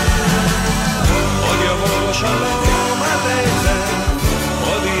 עוד יבוא שלום עליכם,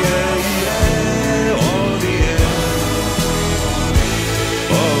 עוד יהיה, יהיה, עוד יהיה,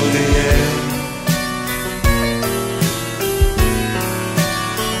 עוד יהיה.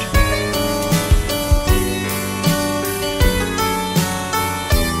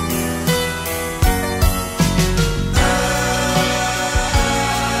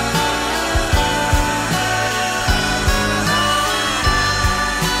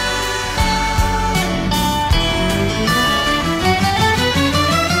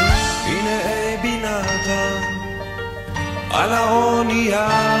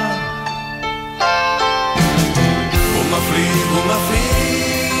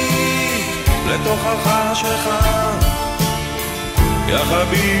 לתוך החשיכה, יא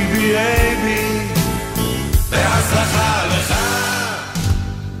חביבי אייבי, בהצלחה לך.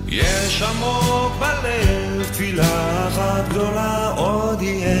 יש עמוק בלב תפילה אחת גדולה, עוד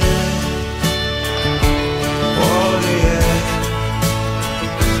יהיה, עוד יהיה,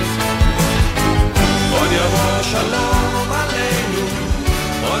 עוד יבוא שלום עלינו,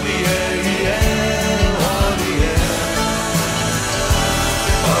 עוד יהיה, יהיה, עוד יהיה,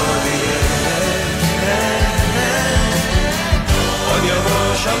 עוד יהיה, עוד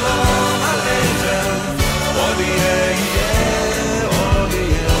יבוא שלום עליכם, עוד יהיה, יהיה, עוד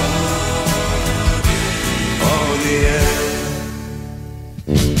יהיה, עוד יהיה.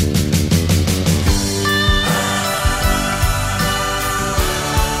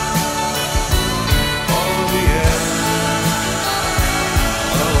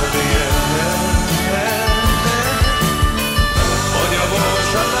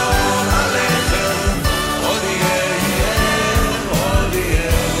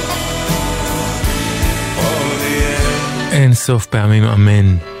 אין סוף פעמים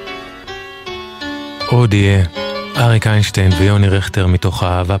אמן. עוד יהיה. אריק איינשטיין ויוני רכטר מתוך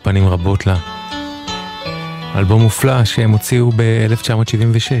אהבה פנים רבות לה. אלבום מופלא שהם הוציאו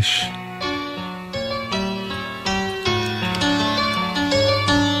ב-1976.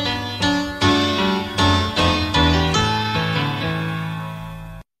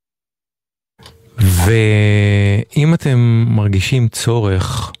 ואם אתם מרגישים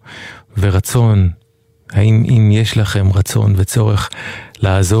צורך ורצון, אם יש לכם רצון וצורך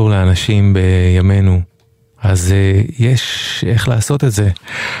לעזור לאנשים בימינו, אז יש איך לעשות את זה.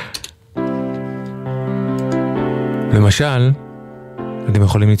 למשל, אתם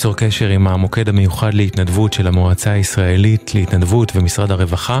יכולים ליצור קשר עם המוקד המיוחד להתנדבות של המועצה הישראלית להתנדבות ומשרד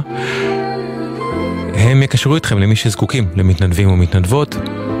הרווחה. הם יקשרו אתכם למי שזקוקים, למתנדבים ומתנדבות.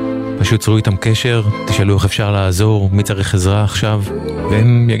 פשוט צרו איתם קשר, תשאלו איך אפשר לעזור, מי צריך עזרה עכשיו,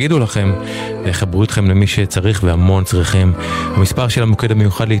 והם יגידו לכם, יחברו אתכם למי שצריך והמון צריכים. המספר של המוקד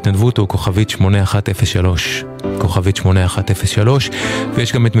המיוחד להתנדבות הוא כוכבית 8103, כוכבית 8103,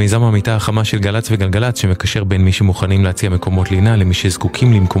 ויש גם את מיזם המיטה החמה של גלץ וגלגלץ, שמקשר בין מי שמוכנים להציע מקומות לינה למי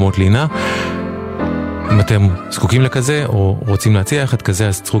שזקוקים למקומות לינה. אם אתם זקוקים לכזה או רוצים להציע אחד כזה,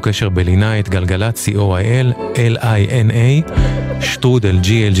 אז צרו קשר בלינה את גלגלת COIL LINA שטרודל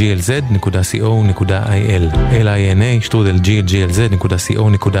glglz.co.il LINA שטרודל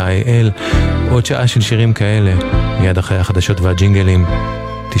glglz.co.il. עוד שעה של שירים כאלה מיד אחרי החדשות והג'ינגלים.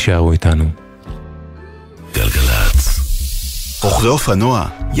 תישארו איתנו. גלגלת. רוכבי אופנוע,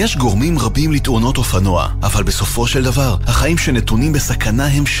 יש גורמים רבים לתאונות אופנוע, אבל בסופו של דבר, החיים שנתונים בסכנה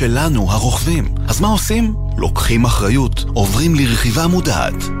הם שלנו, הרוכבים. אז מה עושים? לוקחים אחריות, עוברים לרכיבה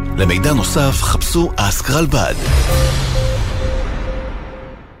מודעת. למידע נוסף, חפשו אסקרלבד.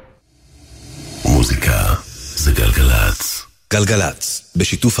 מוזיקה זה גלגלת. גלגלת,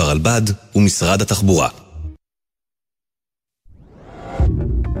 בשיתוף הרלב"ד ומשרד התחבורה.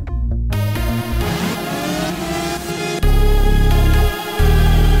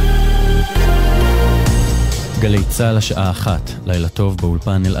 גלי צהל השעה 1, לילה טוב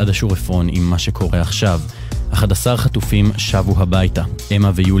באולפן אלעד אשור עפרון עם מה שקורה עכשיו. 11 חטופים שבו הביתה,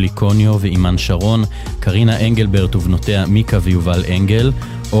 אמה ויולי קוניו ואימן שרון, קרינה אנגלברט ובנותיה מיקה ויובל אנגל,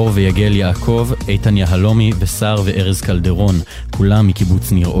 אור ויגל יעקב, איתן יהלומי ושר וארז קלדרון, כולם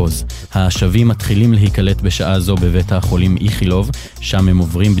מקיבוץ ניר עוז. השבים מתחילים להיקלט בשעה זו בבית החולים איכילוב, שם הם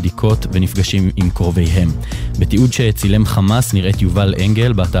עוברים בדיקות ונפגשים עם קרוביהם. בתיעוד שצילם חמאס נראית יובל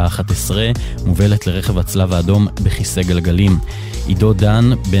אנגל, בת ה-11, מובלת לרכב הצלב האדום בכיסא גלגלים. עידו דן,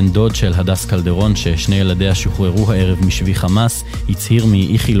 בן דוד של הדס קלדרון, ששני ילדיה שוחררו הערב משבי חמאס, הצהיר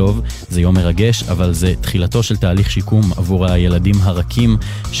מאיכילוב, זה יום מרגש, אבל זה תחילתו של תהליך שיקום עבור הילדים הרכים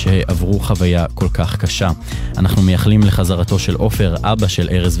שעברו חוויה כל כך קשה. אנחנו מייחלים לחזרתו של אופר, אבא של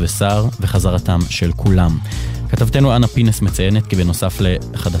ארז ושר, וחזרתם של כולם. כתבתנו אנה פינס מציינת כי בנוסף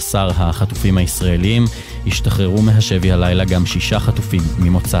ל-11 החטופים הישראלים, השתחררו מהשבי הלילה גם 6 חטופים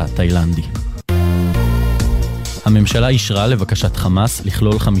ממוצא תאילנדי. הממשלה אישרה לבקשת חמאס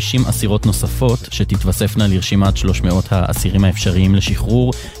לכלול 50 אסירות נוספות שתתווספנה לרשימת 300 האסירים האפשריים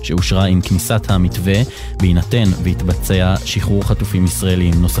לשחרור שאושרה עם כניסת המתווה, בהינתן והתבצע שחרור חטופים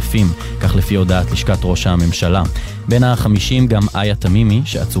ישראלים נוספים, כך לפי הודעת לשכת ראש הממשלה. בין ה-50 גם איה תמימי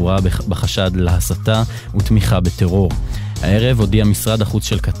שעצורה בחשד להסתה ותמיכה בטרור. הערב הודיע משרד החוץ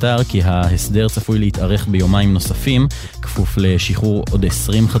של קטר כי ההסדר צפוי להתארך ביומיים נוספים, כפוף לשחרור עוד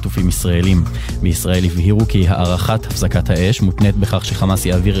 20 חטופים ישראלים. בישראל הבהירו כי הערכת הפסקת האש מותנית בכך שחמאס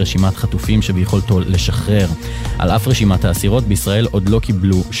יעביר רשימת חטופים שביכולתו לשחרר. על אף רשימת האסירות, בישראל עוד לא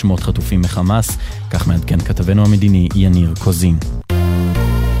קיבלו שמות חטופים מחמאס, כך מעדכן כתבנו המדיני יניר קוזין.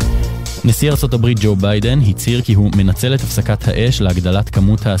 נשיא ארצות הברית ג'ו ביידן הצהיר כי הוא מנצל את הפסקת האש להגדלת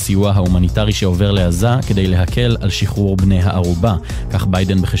כמות הסיוע ההומניטרי שעובר לעזה כדי להקל על שחרור בני הערובה. כך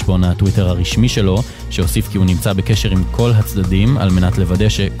ביידן בחשבון הטוויטר הרשמי שלו, שהוסיף כי הוא נמצא בקשר עם כל הצדדים על מנת לוודא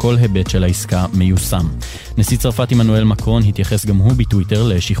שכל היבט של העסקה מיושם. נשיא צרפת עמנואל מקרון התייחס גם הוא בטוויטר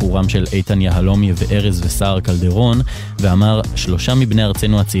לשחרורם של איתן יהלומי וארז וסער קלדרון, ואמר 3 מבני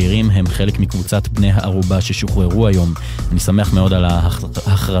ארצנו הצעירים הם חלק מקבוצת בני הערובה ששוחררו היום. אני שמח מאוד על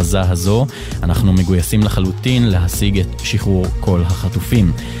ההכרזה הזו. אנחנו מגויסים לחלוטין להשיג את שחרור כל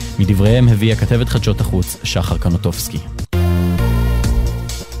החטופים. מדבריהם הביאה כתבת חדשות החוץ שחר קנוטובסקי.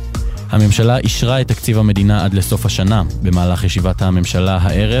 הממשלה אישרה את תקציב המדינה עד לסוף השנה. במהלך ישיבת הממשלה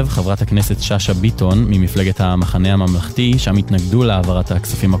הערב, חברת הכנסת שאשא ביטון ממפלגת המחנה הממלכתי, שם התנגדו להעברת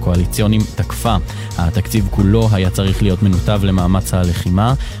הכספים הקואליציוניים, תקפה. התקציב כולו היה צריך להיות מנותב למאמץ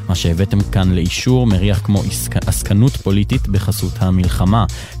הלחימה, מה שהבאתם כאן לאישור מריח כמו עסקנות פוליטית בחסות המלחמה,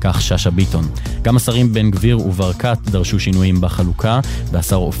 כך שאשא ביטון. גם השרים בן גביר וברקת דרשו שינויים בחלוקה,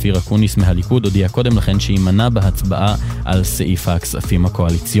 והשר אופיר אקוניס מהליכוד הודיע קודם לכן שימנע בהצבעה על סעיף הכספים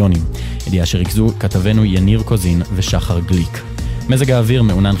הקואליציוניים. ידיעה שריכזו כתבנו יניר קוזין ושחר גליק. מזג האוויר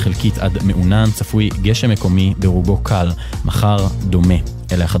מעונן חלקית עד מעונן, צפוי גשם מקומי ברובו קל, מחר דומה.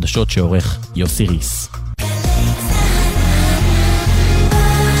 אלה החדשות שעורך יוסי ריס.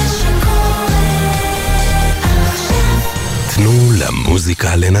 תנו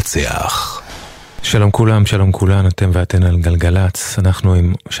למוזיקה לנצח. שלום כולם, שלום כולן, אתם ואתן על גלגלץ. אנחנו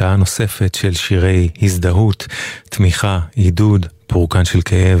עם שעה נוספת של שירי הזדהות, תמיכה, עידוד, פורקן של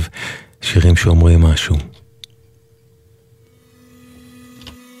כאב, שירים שאומרים משהו.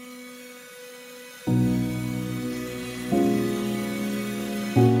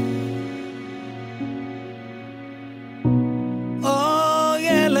 או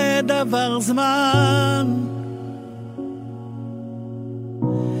ילד עבר זמן,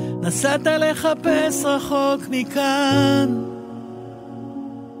 נסעת לחפש רחוק מכאן,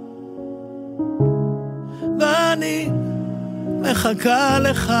 ואני מחכה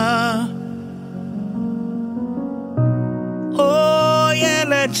לך. או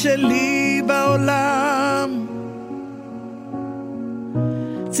ילד שלי בעולם,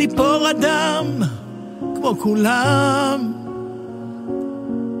 ציפור אדם כמו כולם,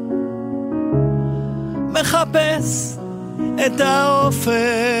 מחפש את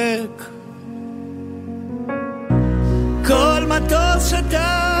האופק. כל מטוס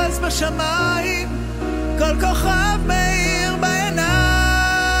שטס בשמיים, כל כוכב מאיר בעיניים,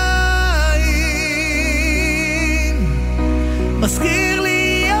 מזכיר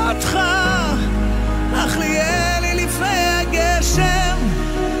לי אותך, אך נהיה לי לפני הגשם,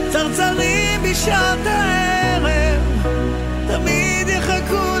 צרצרים בשעת הערב, תמיד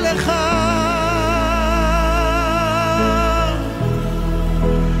יחכו לך,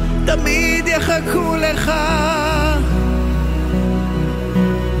 תמיד יחכו לך.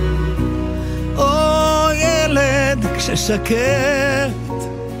 או ילד כששקט,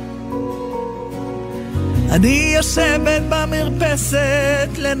 אני יושבת במרפסת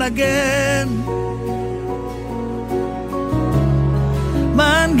לנגן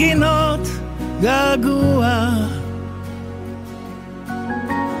מנגינות געגוע.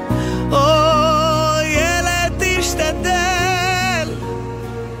 או ילד תשתדל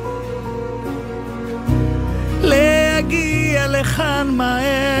להגיע לכאן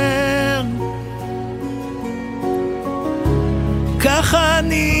מהר, ככה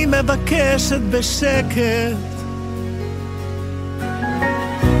אני מבקשת בשקט.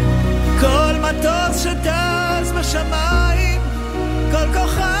 כל מטוס שטס בשמיים, כל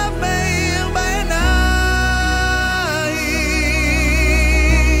כוכב מאיר בעיניים,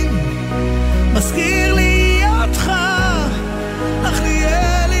 מזכיר לי אותך, אך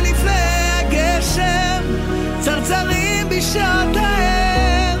נהיה לי לפני הגשם, צרצרים בשעת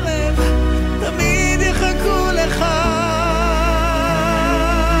הערב, תמיד יחכו לך,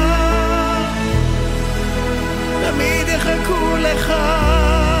 תמיד יחכו לך,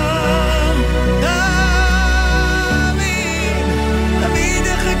 תמיד, תמיד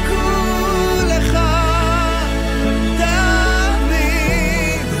יחכו לך,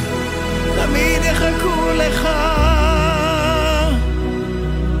 תמיד, תמיד יחכו לך.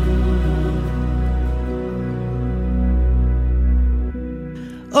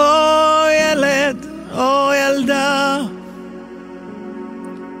 או ילד, או ילדה,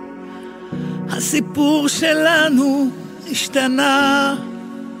 הסיפור שלנו השתנה,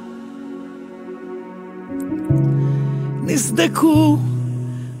 נסדקו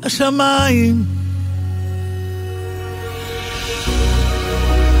השמיים,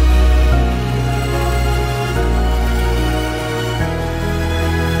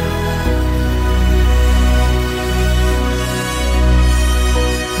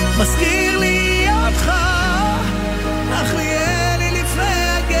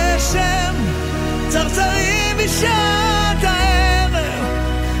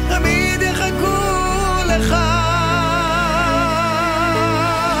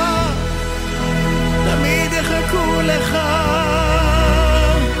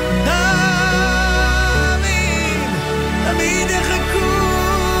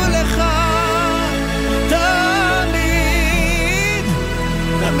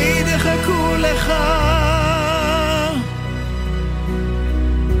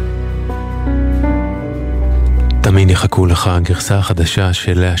 תמיד יחכו לך, הגרסה החדשה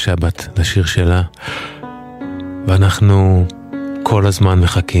של לאה שבת לשיר שלה, ואנחנו כל הזמן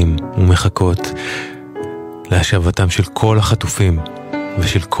מחכים ומחכות להשבתם של כל החטופים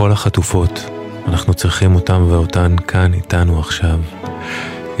ושל כל החטופות. אנחנו צריכים אותם ואותן כאן איתנו עכשיו.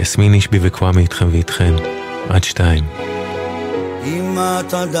 יסמין אישבי וקוואמי איתכם ואיתכן עד 2. אם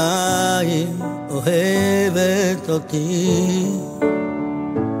את עדיין אוהבת אותי,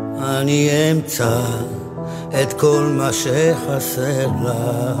 אני אמצא את כל מה שחסר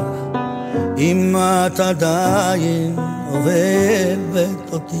לך. אם את עדיין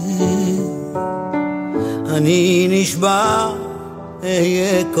אוהבת אותי, אני נשבע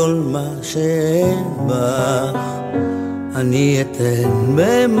אהיה כל מה שאין בך. אני אתן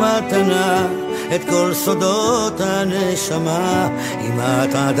במתנה את כל סודות הנשמה, אם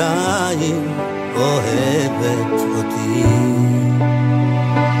את עדיין אוהבת אותי.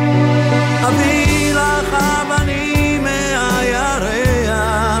 אביא לך אבנים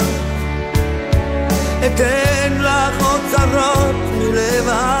מהירח, אתן לך אוצרות מלב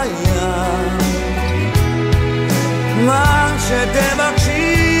הים, מה שתבקשי,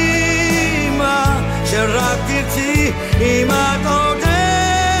 מה שרק תרצי, אם את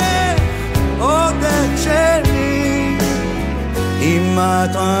עודך שלי. אם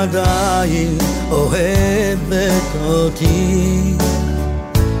את עדיין אוהבת אותי,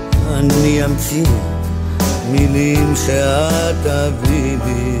 אני אמציא מילים שאת תביא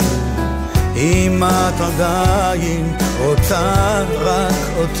לי. אם את עדיין רוצה רק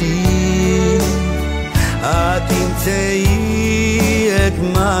אותי, את תמצאי את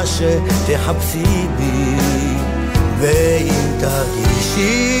מה שתחפשי בי. ואם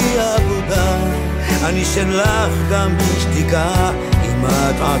תרגישי עבודה, אני שלך גם בשתיקה, אם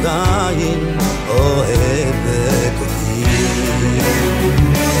את עדיין אוהבת אותי.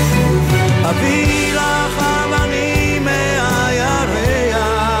 אביא לך אבנים מהירח,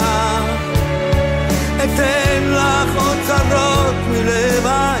 אתן לך אוצרות מלב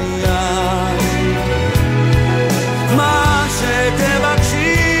הים, מה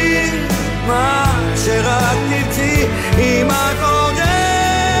שתבקשי, מה שרק תרצי, אם את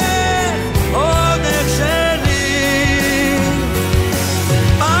עודך שלי.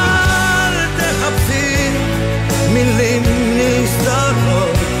 אל תחפשי מילים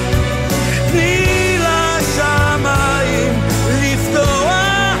נסתרות, תני לשמיים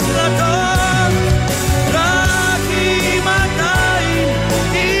לפתוח דלתות. רק אם עדיין,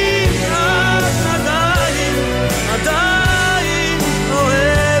 אם את עדיין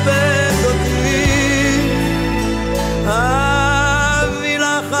אוהבת אותי, אביא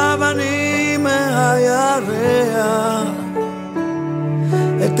לך אבנים מהירח,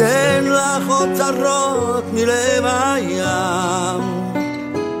 אתן לך אוצרות מלב הים,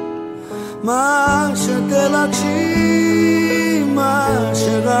 מה שתבקשי, מה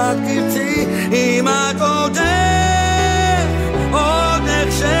שרק תרצי, אם את עודך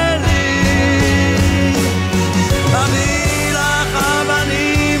שלי. אביא לך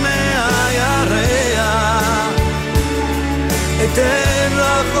אבנים מהירח, אתן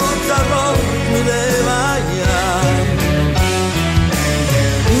לך אוצרות מלב הים,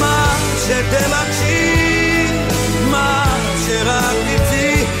 מה שתבקשי, מה שרק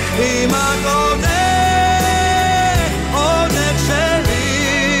תרצי, אם את עודך שלי.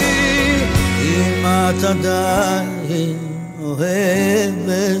 אם את עדיין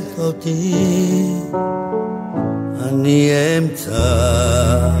אוהבת אותי, אני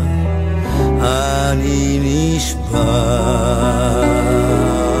אמצא, אני נשבע.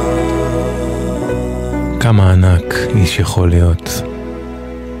 כמה ענק איש יכול להיות,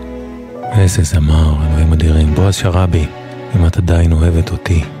 איזה זמר, אלוהים אדירים. בועז שרעבי, אם את עדיין אוהבת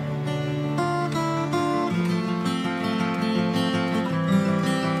אותי.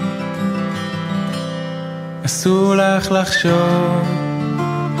 אסור לך לחשוב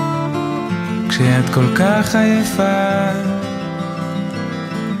כשאת כל כך עייפה,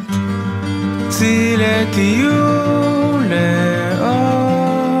 צאי לטיול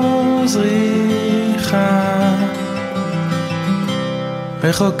לאור זריחה,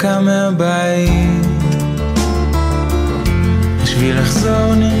 רחוקה מהבית, בשביל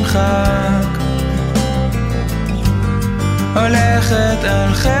לחזור נמחק, הולכת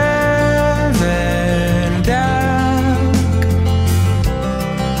על חבל דק,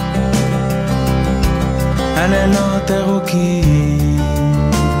 הלילות ארוכים,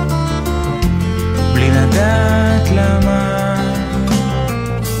 בלי לדעת למה,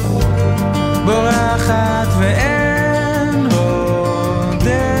 בורחת ואין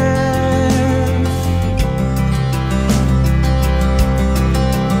רודף,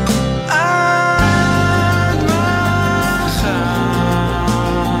 עד מתי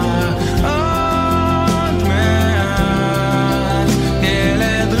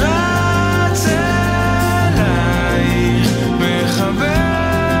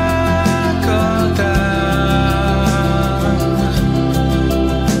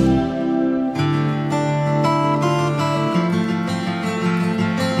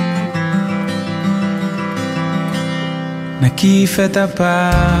להקיף את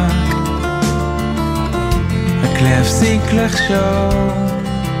הפארק, רק להפסיק לחשוב.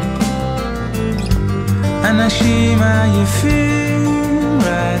 אנשים עייפים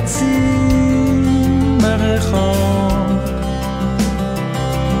רצים ברחוב,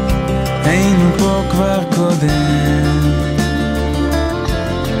 היינו פה כבר קודם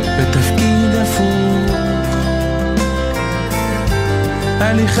בתפקיד הפוך,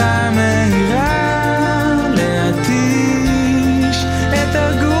 הליכה מהירה להתיש את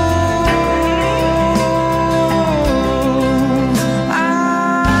הגוף.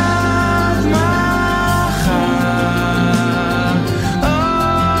 עד מחר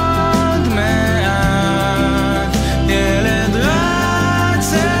עוד מעט ילד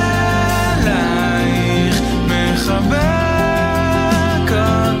רץ אלייך מחבק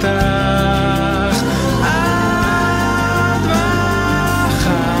אותך. עד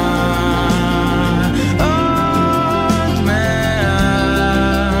מחר עוד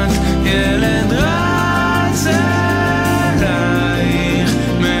מעט ילד רץ אלייך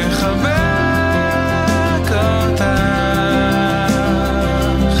מחבק אותך.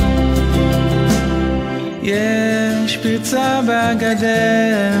 יש פרצה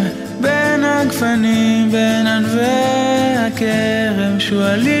בגדר בין הגפנים, בין ענבי הכרם,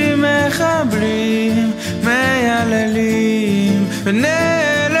 שואלים מחבלים, מייללים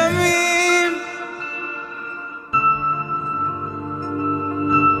ונעלמים.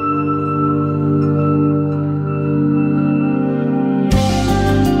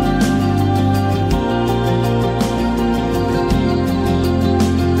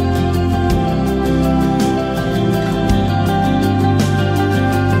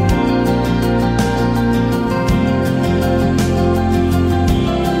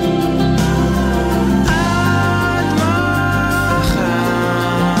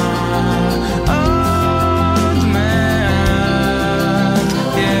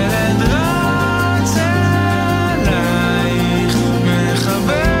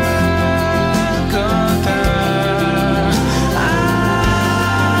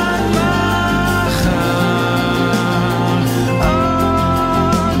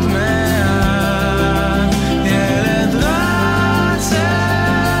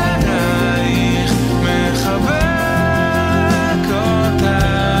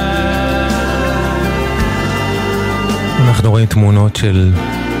 אנחנו רואים תמונות של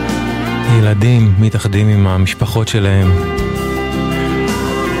ילדים מתאחדים עם המשפחות שלהם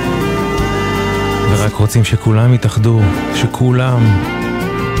ורק רוצים שכולם יתאחדו, שכולם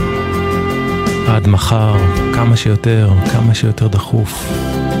עד מחר, כמה שיותר דחוף.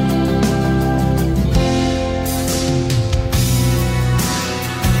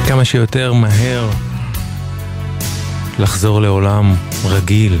 כמה שיותר מהר לחזור לעולם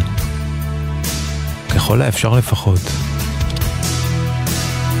רגיל, ככל האפשר לפחות.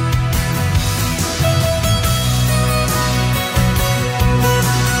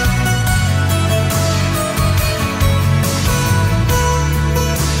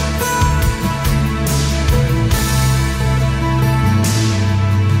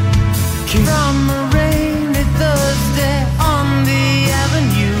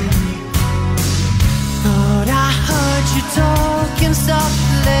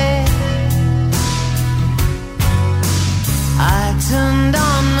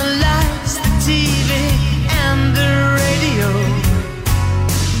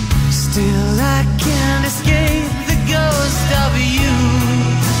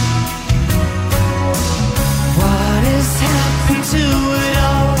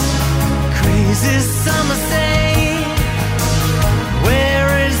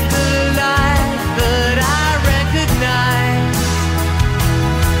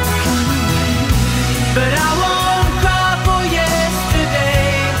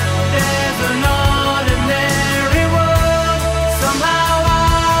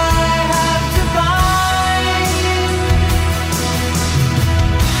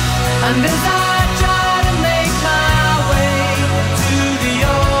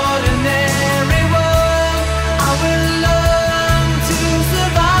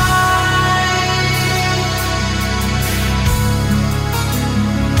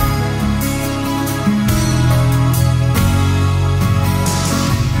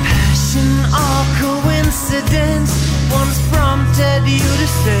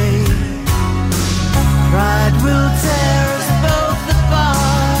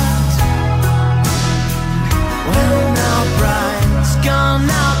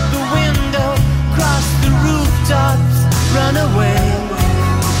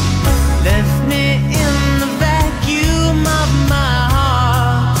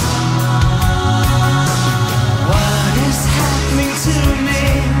 What is happening?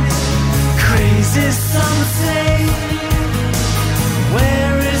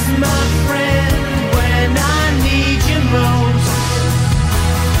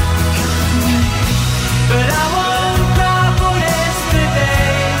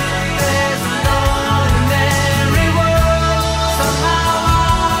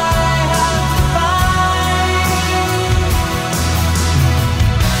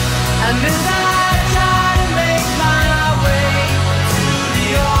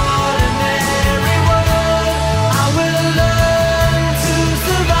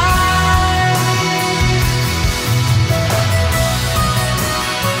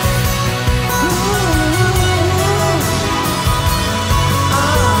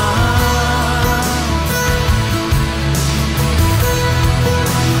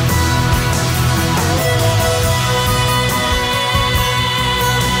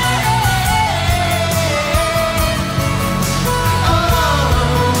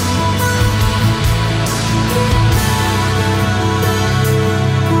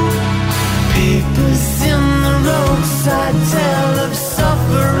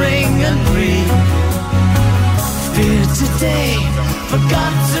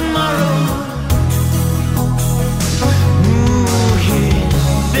 forgot tomorrow. Ooh, here,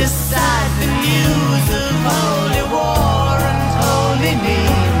 beside the news of holy war and holy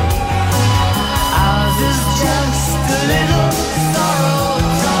need, ours is just a little sorrow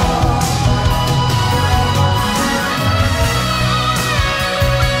talk.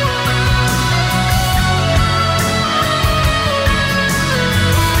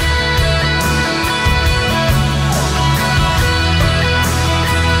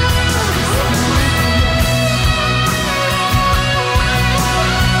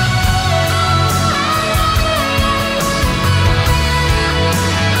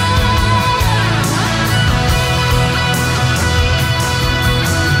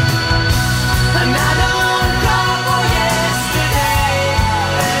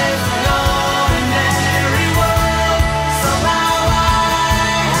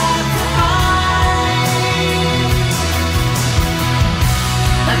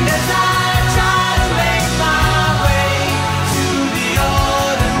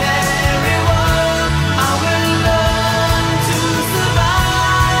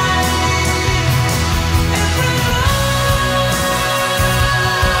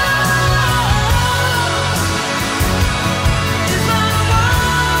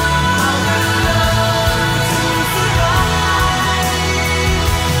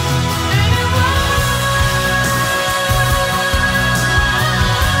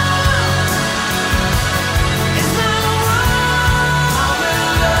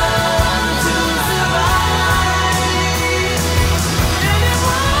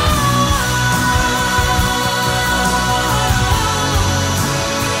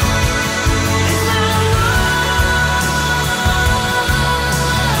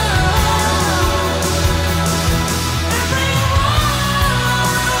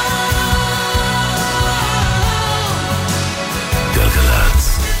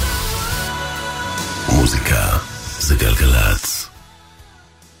 המוזיקה זה גלגלצ.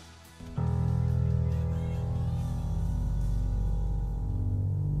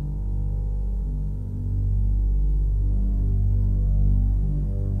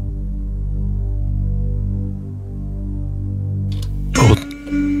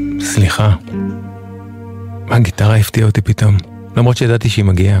 סליחה, הגיטרה הפתיעה אותי פתאום, למרות שידעתי שהיא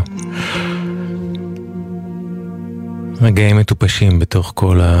מגיעה. רגעים מטופשים בתוך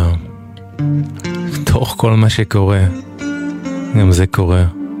כל מה שקורה. גם זה קורה,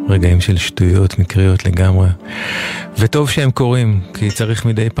 רגעים של שטויות מקריות לגמרי. וטוב שהם קורים, כי צריך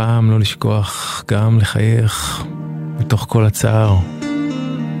מדי פעם לא לשכוח, גם לחייך בתוך כל הצער.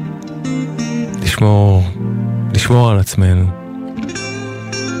 לשמור על עצמנו.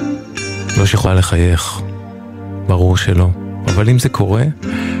 לא שיכולה לחייך, ברור שלא. אבל אם זה קורה,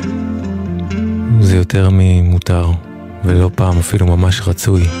 זה יותר ממותר, ולא פעם אפילו ממש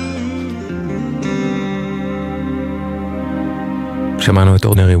רצוי. שמענו את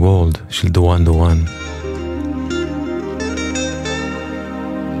Ordinary World של דורן דורן.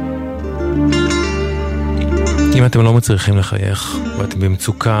 אם אתם לא מצליחים לחייך, ואתם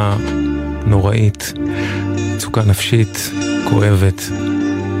במצוקה נוראית, מצוקה נפשית כואבת,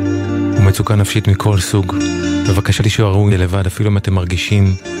 ומצוקה נפשית מכל סוג, בבקשה תישארו לבד, אפילו אם אתם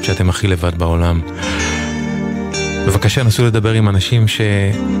מרגישים שאתם הכי לבד בעולם. בבקשה נסו לדבר עם אנשים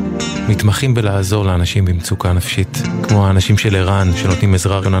שמתמחים בלעזור לאנשים במצוקה נפשית, כמו האנשים של ערן שנותנים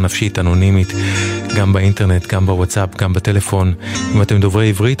עזרה נפשית אנונימית, גם באינטרנט, גם בוואטסאפ, גם בטלפון. אם אתם דוברי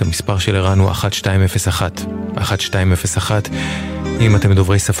עברית, המספר של ערן הוא 1201 1201. אם אתם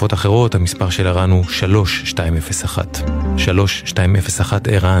דוברי שפות אחרות, המספר של ערן הוא 3201 3201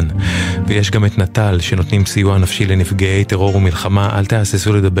 ערן. ויש גם את נטל שנותנים סיוע נפשי לנפגעי טרור ומלחמה. אל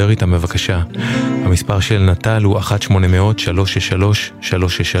תהססו לדבר איתם בבקשה. המספר של נטל הוא 1-800-363-363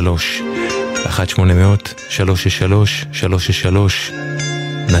 1-800-363-363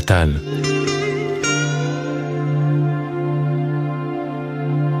 נטל.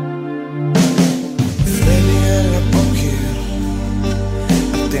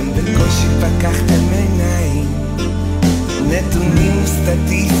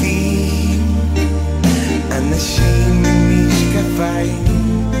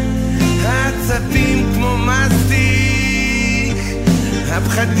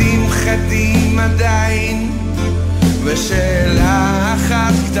 הפחדים חדים עדיין, ושאלה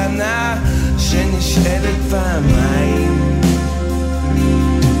אחת קטנה שנשאלת פעמיים,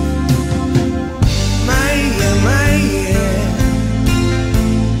 מה יהיה, מה יהיה?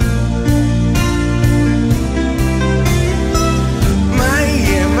 מה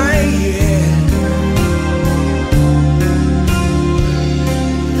יהיה, מה יהיה?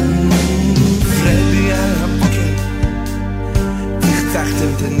 פרדי על הבוקר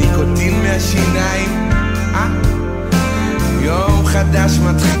חדש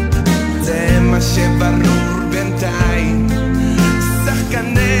מתחיל, זה מה שברור בינתיים.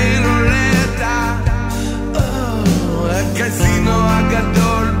 שחקני רולטה, הקזינו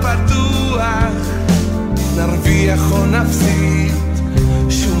הגדול פתוח, נרוויח או נפסיד,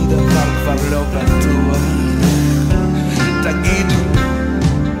 שום דבר כבר לא בטוח. תגידו,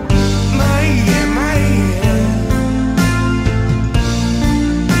 מה יהיה, מה יהיה?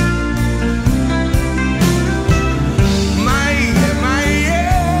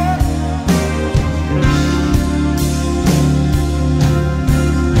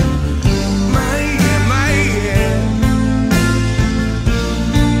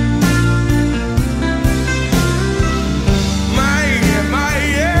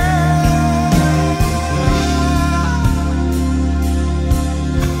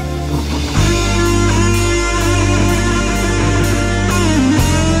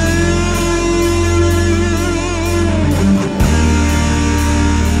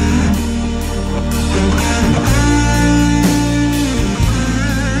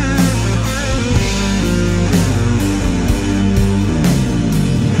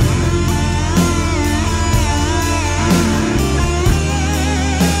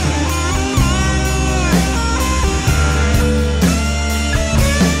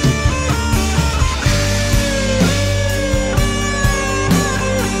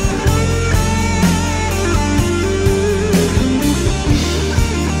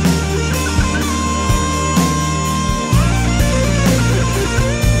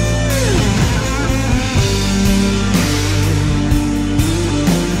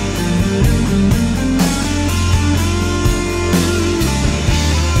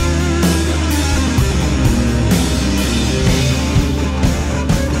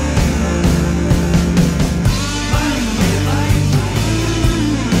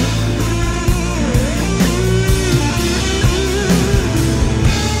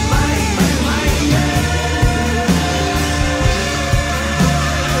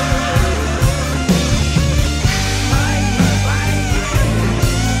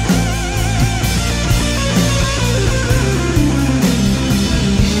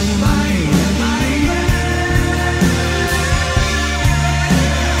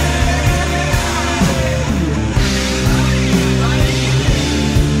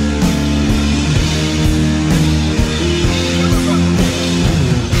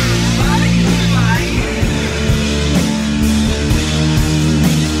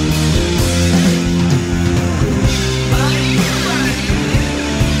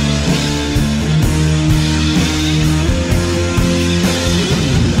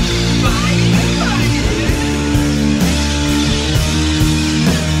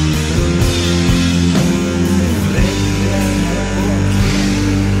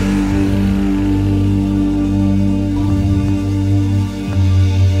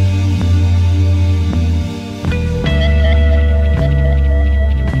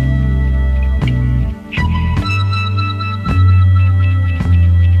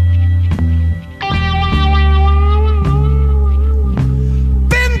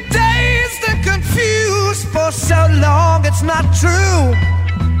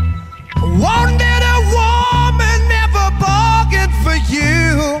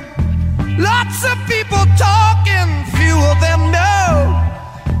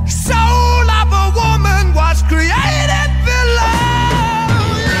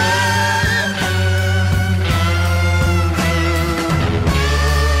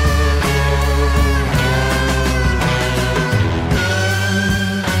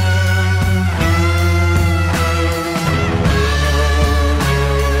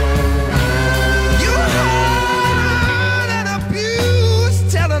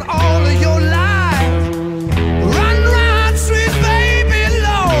 Run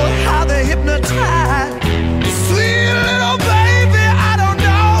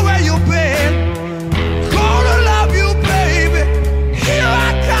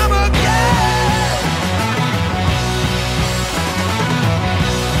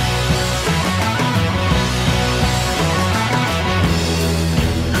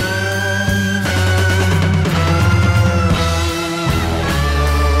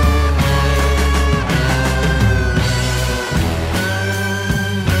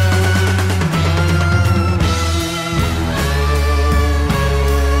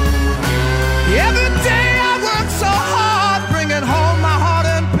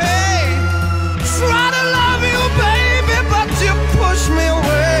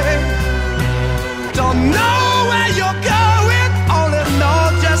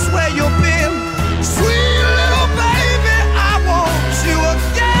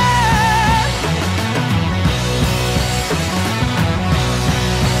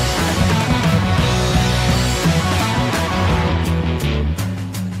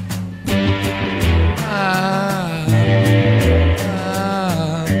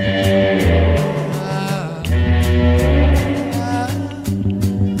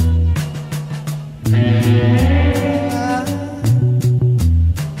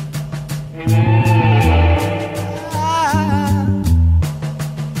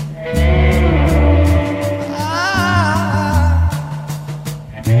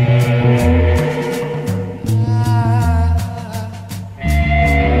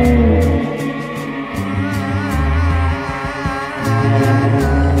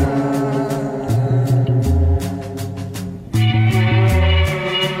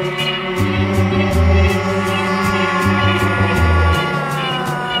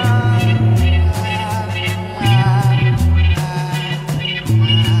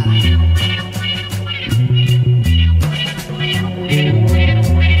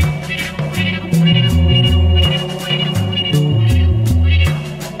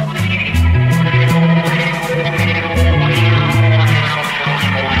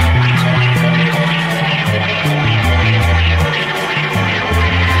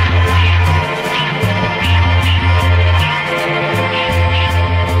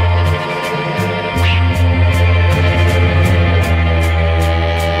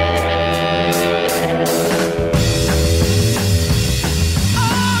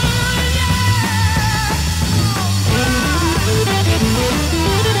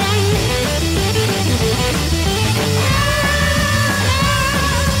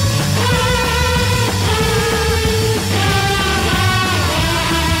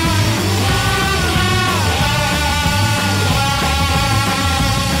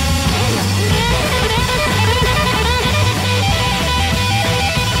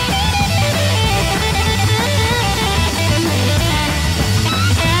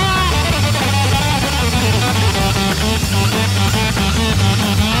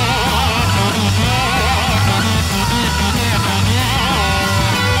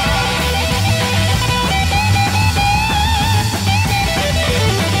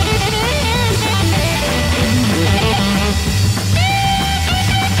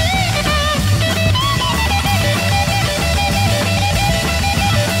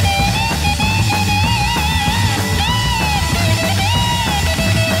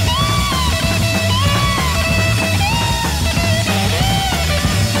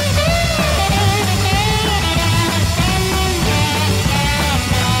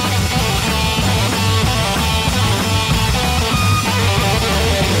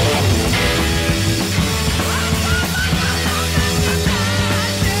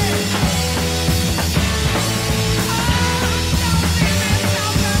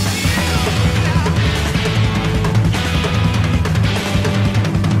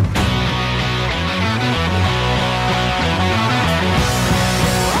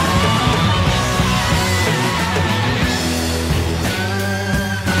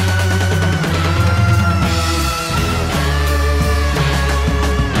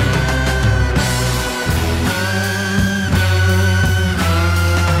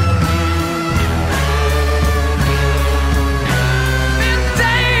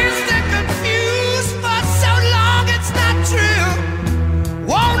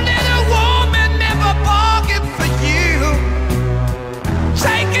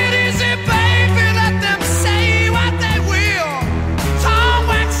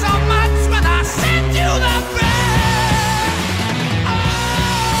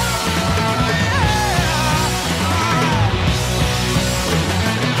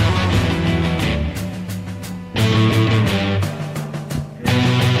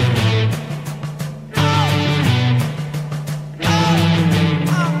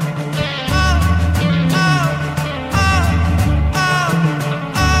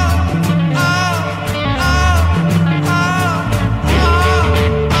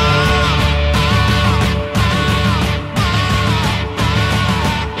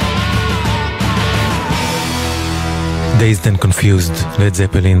Dazed And Confused, Led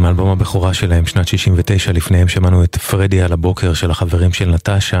Zeppelin, מאלבום הבכורה שלהם, שנת 69, לפניהם שמענו את פרדי על הבוקר של החברים של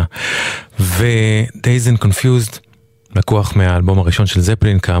נטאשה, ו-Dazed And Confused, לקוח מהאלבום הראשון של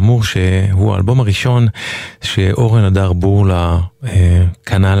זפלין, כאמור שהוא האלבום הראשון שאורן הדר בורלא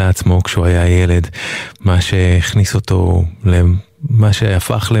קנה לעצמו כשהוא היה ילד, מה שהכניס אותו למה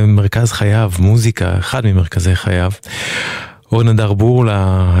שהפך למרכז חייו, מוזיקה, אחד ממרכזי חייו. אורן הדר בורלא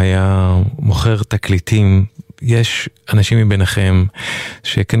היה מוכר תקליטים, יש אנשים מביניכם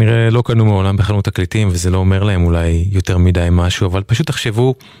שכנראה לא קנו מעולם בחנות תקליטים, וזה לא אומר להם אולי יותר מדי משהו, אבל פשוט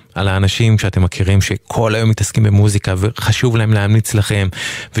תחשבו על האנשים שאתם מכירים שכל היום מתעסקים במוזיקה וחשוב להם להמליץ לכם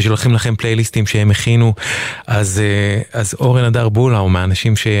ושולחים לכם פלייליסטים שהם הכינו. אז אורן הדר בורלא הוא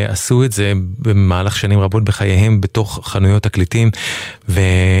מהאנשים שעשו את זה במהלך שנים רבות בחייהם בתוך חנויות תקליטים,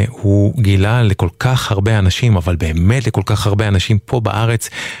 והוא גילה לכל כך הרבה אנשים, אבל באמת לכל כך הרבה אנשים פה בארץ,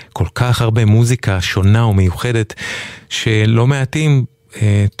 כל כך הרבה מוזיקה שונה ומיוחדת שלא מעטים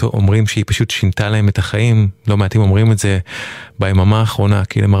אומרים שהיא פשוט שינתה להם את החיים, לא מעטים אומרים את זה ביממה האחרונה,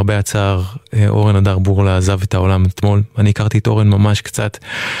 כי למרבה הצער אורן הדר בורלא עזב את העולם אתמול. אני הכרתי את אורן ממש קצת,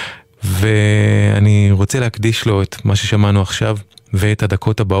 ואני רוצה להקדיש לו את מה ששמענו עכשיו ואת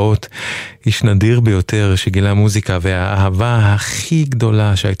הדקות הבאות. איש נדיר ביותר שגילה מוזיקה, והאהבה הכי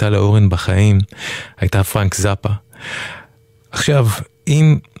גדולה שהייתה לאורן בחיים הייתה פרנק זאפה. עכשיו,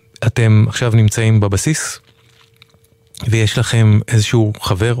 אם אתם עכשיו נמצאים בבסיס ויש לכם איזשהו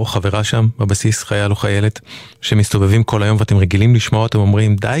חבר או חברה שם בבסיס, חייל או חיילת, שמסתובבים כל היום ואתם רגילים לשמוע אותם,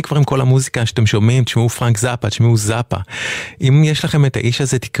 אומרים, די כבר עם כל המוזיקה שאתם שומעים, תשמעו פרנק זאפה, תשמעו זאפה. אם יש לכם את האיש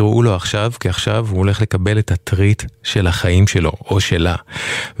הזה, תקראו לו עכשיו, כי עכשיו הוא הולך לקבל את הטריט של החיים שלו, או שלה.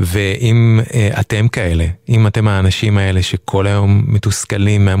 ואם אתם כאלה, אם אתם האנשים האלה שכל היום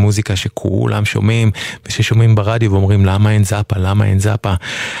מתוסכלים מהמוזיקה שכולם שומעים, וששומעים ברדיו ואומרים, למה אין זאפה, למה אין זאפה?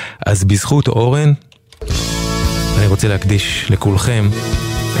 אז בזכות אורן, אני רוצה להקדיש לכולכם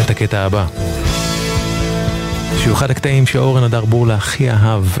את הקטע הבא, שהוא אחד הקטעים שאורן הדר בורלא הכי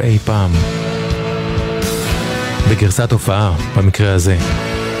אהב אי פעם, בגרסת הופעה במקרה הזה,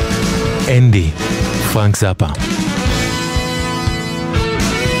 אנדי, פרנק זאפה.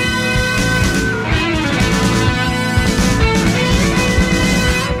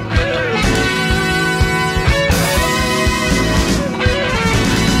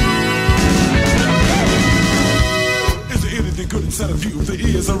 Inside of you, if there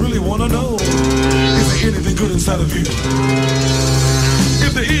is, I really wanna know. Is there anything good inside of you?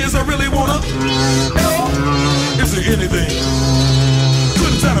 If there is, I really wanna know. Is there anything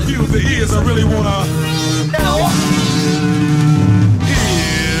good inside of you? If there is, I really wanna know. Is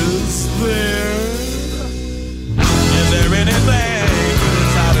there anything good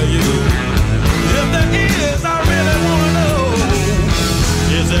inside of you? If there is, I really wanna know.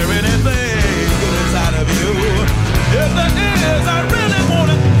 Is there anything good inside of you? If there is, I really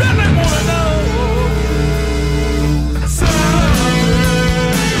wanna know.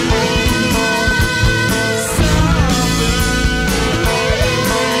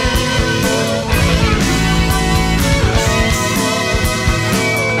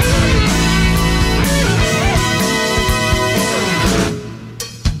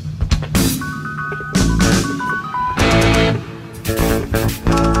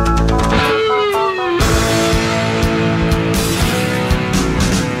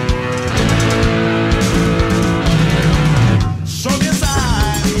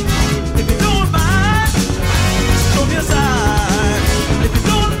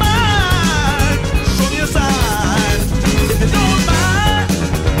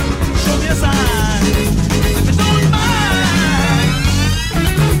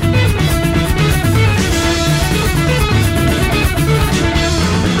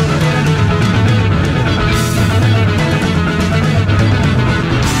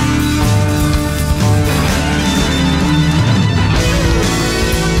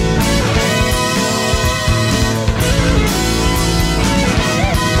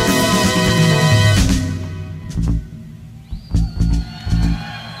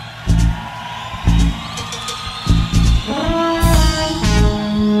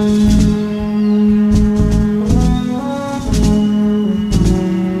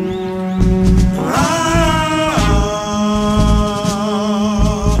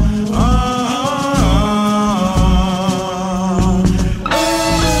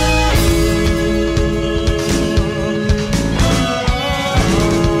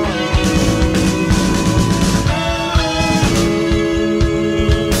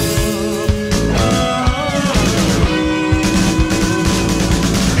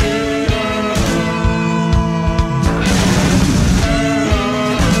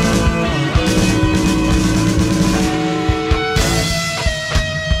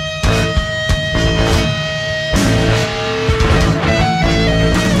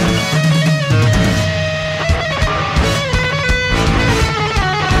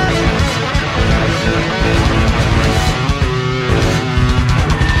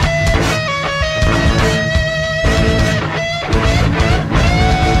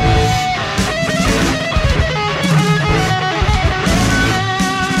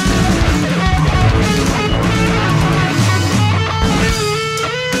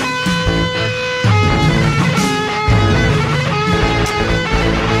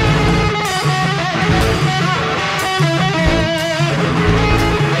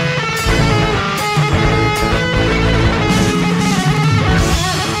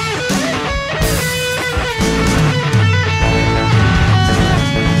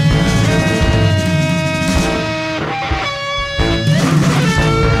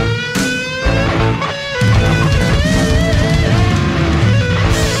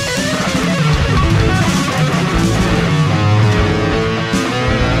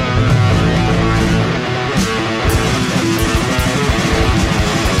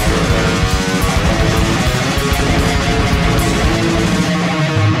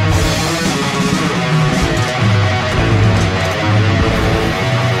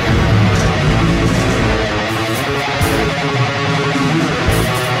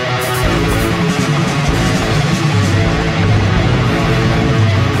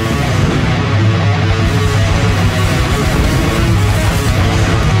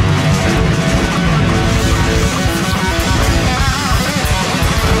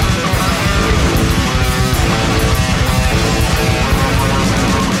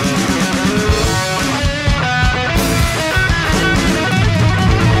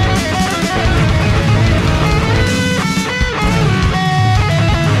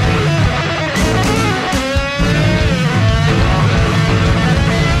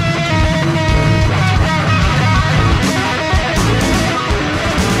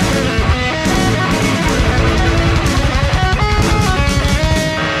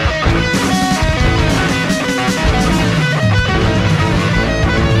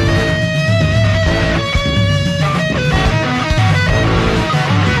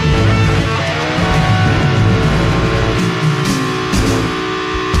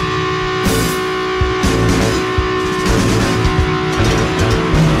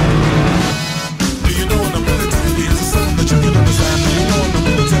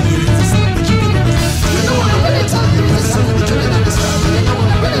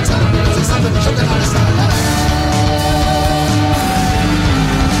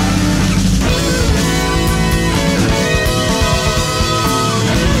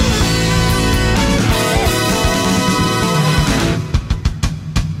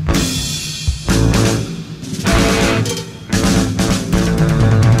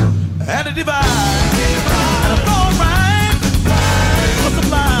 a divide. And I'm going right for the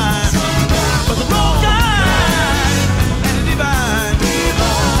blind, for the wrong guy. And a divide.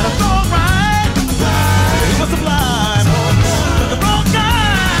 And I'm going right for the blind, for the wrong guy.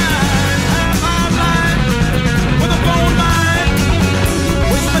 I'm blind with a phone line,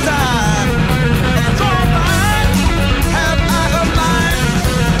 waste my time. And I'm going right, have I a line,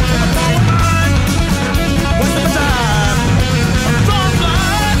 with a phone line, waste my time. I'm going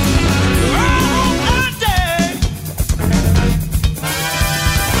blind, wrong day.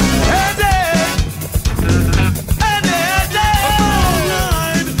 And day, and day. A phone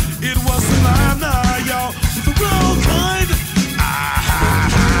line, it was a line now, y'all, with the wrong kind.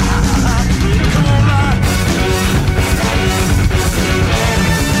 Come on now.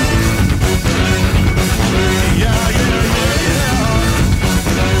 Yeah, yeah, yeah, yeah.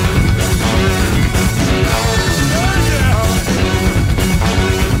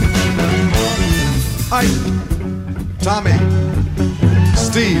 Hi, Tommy,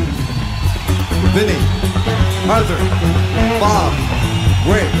 Steve, Vinny, Arthur, Bob,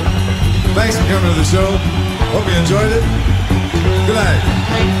 Wade. Thanks for coming to the show. Hope you enjoyed it. Good night.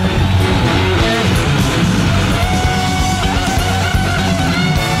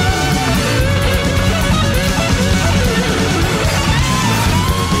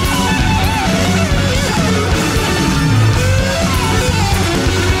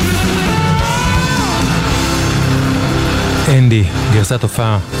 אנדי, גרסת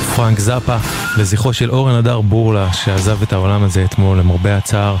הופעה, פרנק זאפה, לזכרו של אורן הדר בורלא, שעזב את העולם הזה אתמול למרבה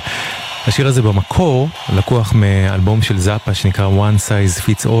הצער. השיר הזה במקור לקוח מאלבום של זאפה שנקרא One Size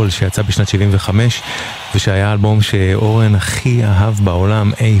Fits All, שיצא בשנת 75, ושהיה האלבום שאורן הכי אהב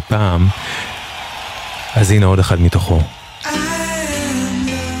בעולם אי פעם. אז הנה עוד אחד מתוכו.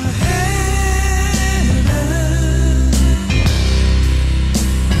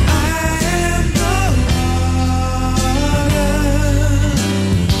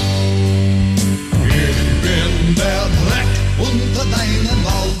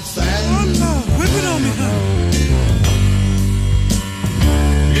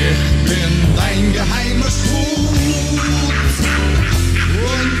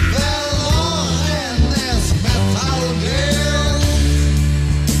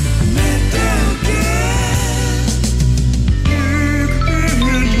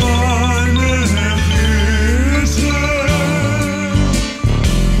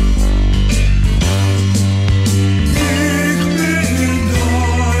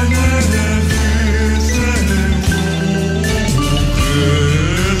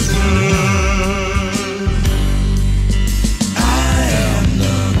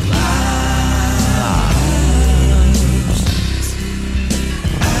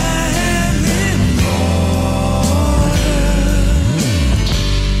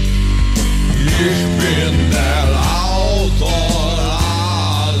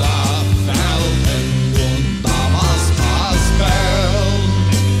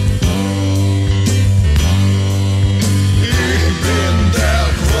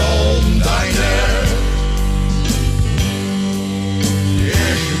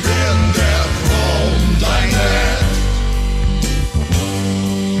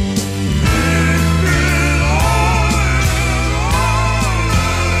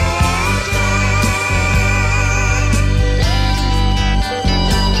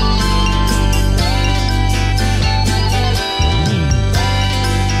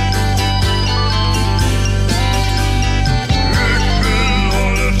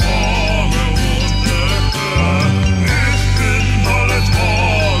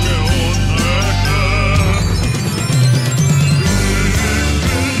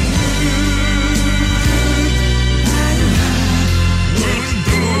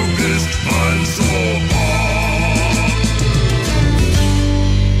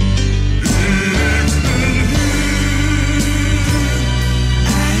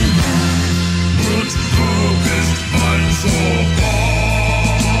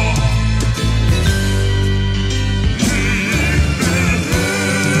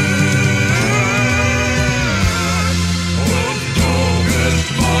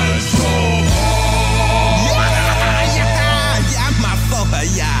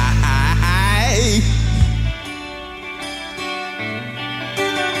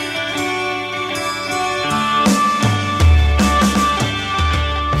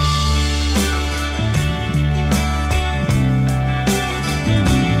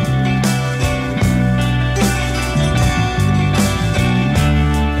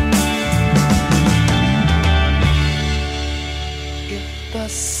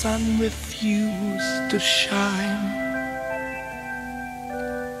 refuse to shine,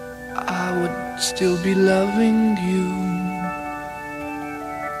 I would still be loving you.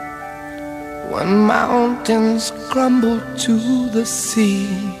 When mountains crumble to the sea,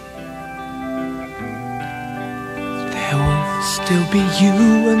 there will still be you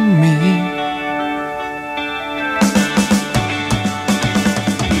and me.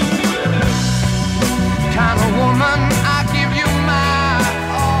 Kind of woman, I give you my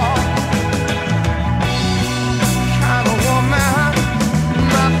all. Kind of woman,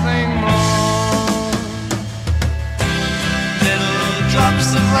 nothing more. Little drops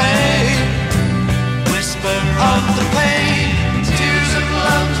of rain, whisper of the pain, tears of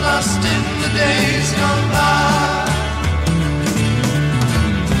love lost in the days gone by.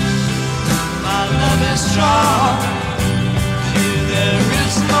 My love is strong, here there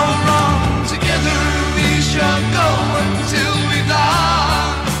is no wrong. Together we shall go until we die.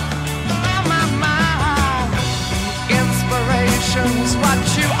 My mind, inspiration's what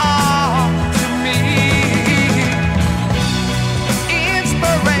you are to me.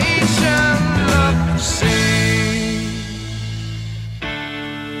 Inspiration, look, see.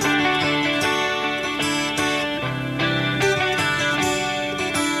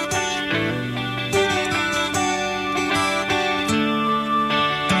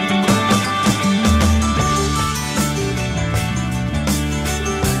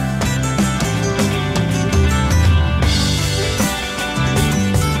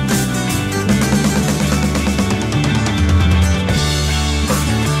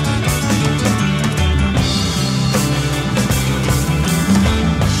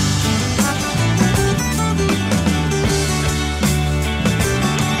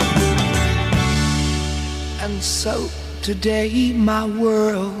 So today my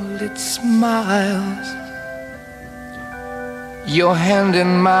world, it smiles. Your hand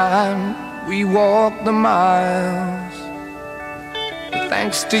in mine, we walk the miles.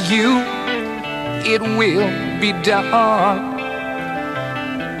 Thanks to you, it will be done.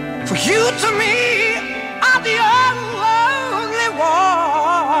 For you to me are the only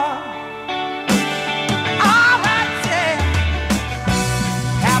one. All I say,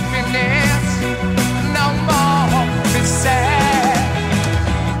 happiness, no more be sad.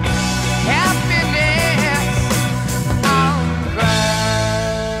 Happiness, I'm glad.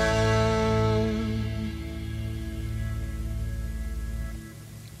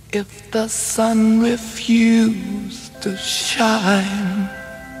 If the sun refused to shine,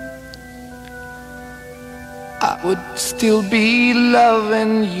 I would still be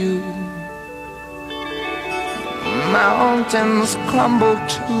loving you. Mountains crumble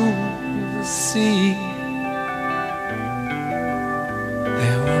to the sea,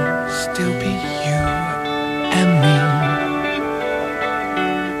 there will still be you and me.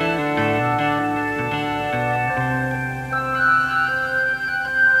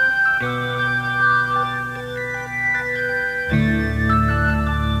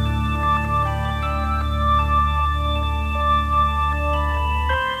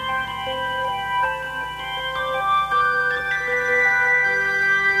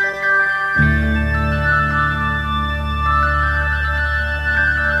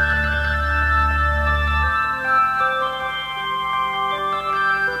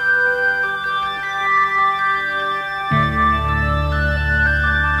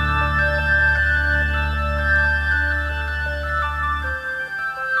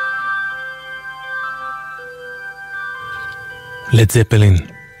 Led Zeppelin,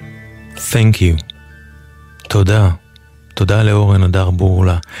 Thank you. תודה. תודה לאורן הדר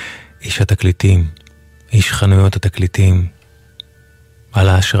בורלא, איש התקליטים, איש חנויות התקליטים, על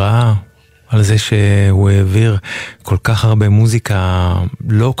ההשראה, על זה שהוא העביר כל כך הרבה מוזיקה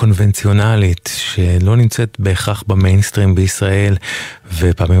לא קונבנציונלית, שלא נמצאת בהכרח במיינסטרים בישראל,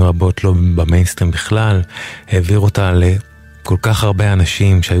 ופעמים רבות לא במיינסטרים בכלל, העביר אותה לכל כך הרבה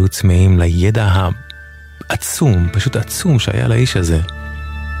אנשים שהיו צמאים לידע העצום, פשוט עצום שהיה לאיש הזה.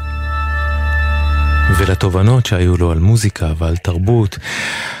 ולתובנות שהיו לו על מוזיקה ועל תרבות.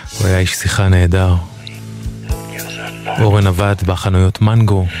 הוא היה איש שיחה נהדר. אורן עבד בחנויות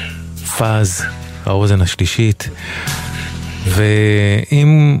מנגו, פאז, האוזן השלישית,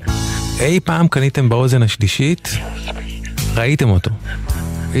 ואם אי פעם קניתם באוזן השלישית, ראיתם אותו.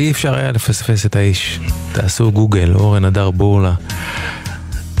 אי אפשר היה לפספס את האיש. תעשו גוגל, אורן הדר בורלא.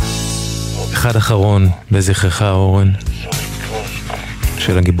 אחד אחרון לזכרך אורן,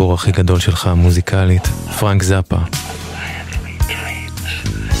 של הגיבור הכי גדול שלך מוזיקלית, פרנק זאפה.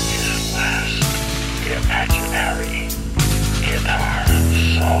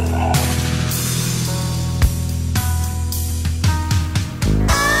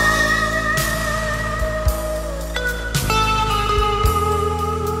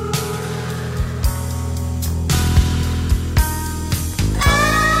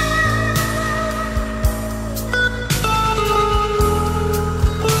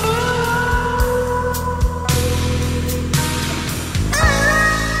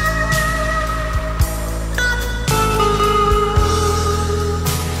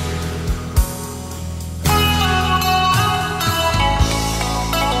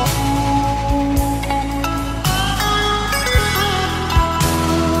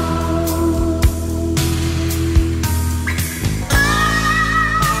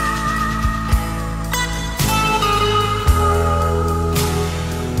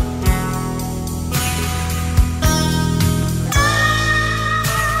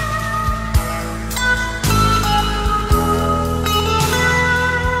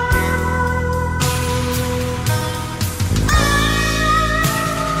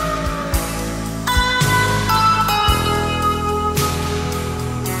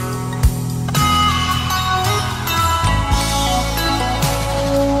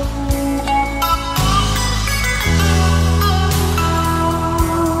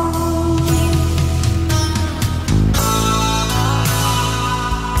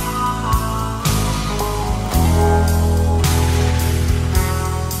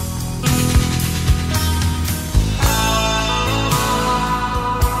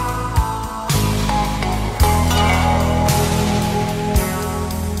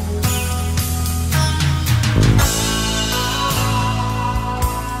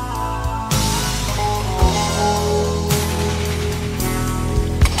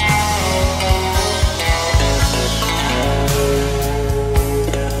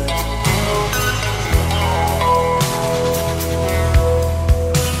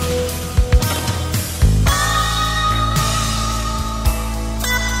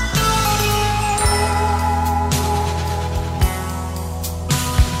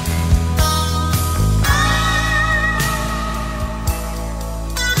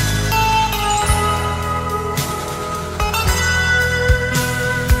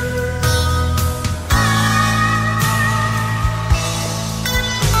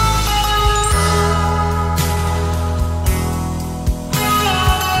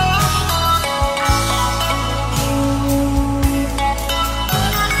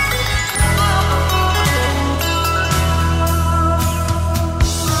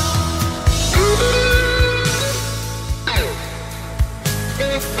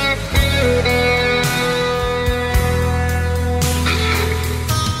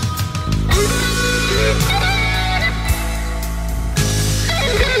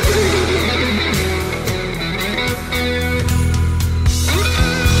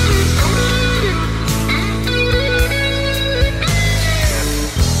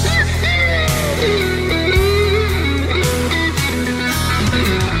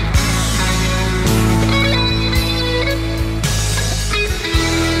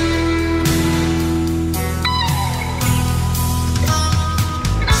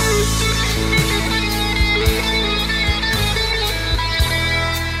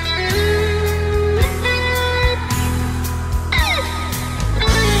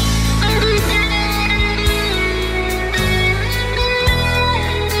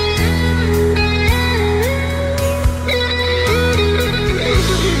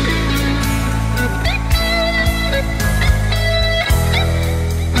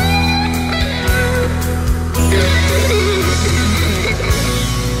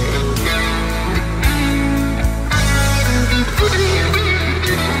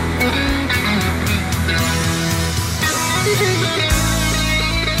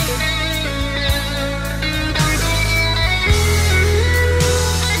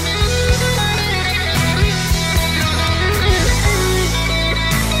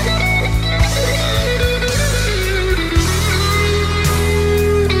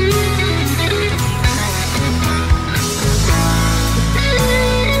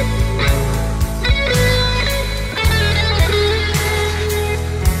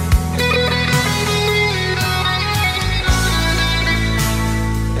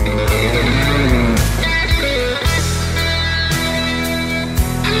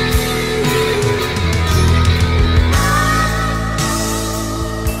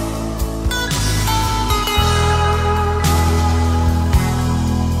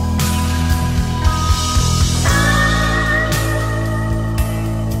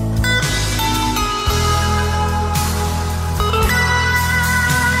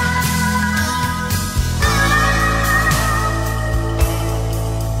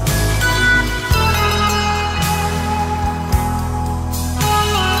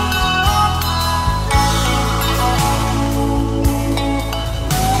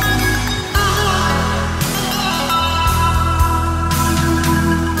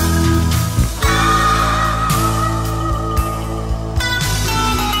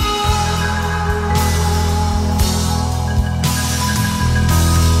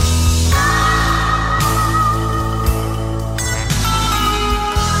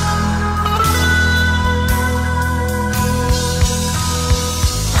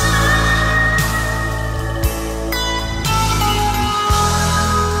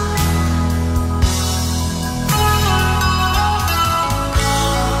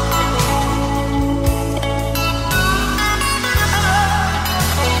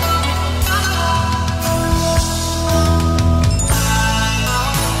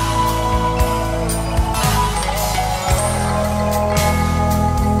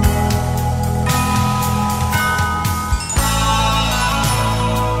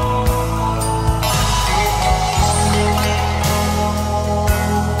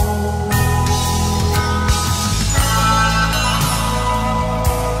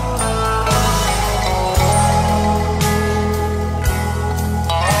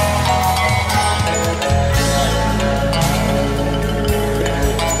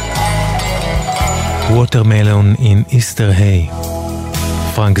 Watermelon in Easter Hay,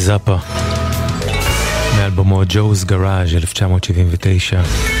 פרנק זאפה, מאלבומו ג'וז גראז' 1979.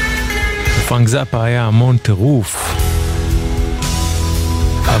 פרנק זאפה היה המון טירוף,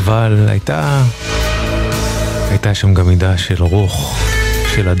 אבל הייתה שם גם מידה של רוח,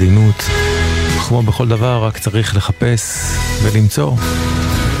 של עדינות. כמו בכל דבר, רק צריך לחפש ולמצוא.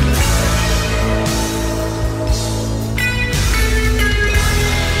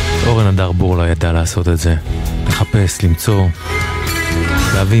 אורן הדר בורלא ידע לעשות את זה, לחפש, למצוא,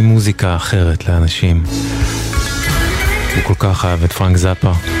 להביא מוזיקה אחרת לאנשים. הוא כל כך אהב את פרנק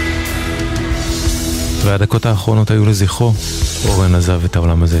זאפה, והדקות האחרונות היו לזכרו. אורן עזב את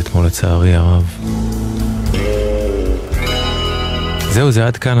העולם הזה אתמול לצערי הרב. זהו, זה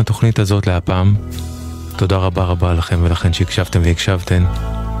עד כאן התוכנית הזאת להפעם. תודה רבה רבה לכם ולכן שהקשבתם והקשבתן.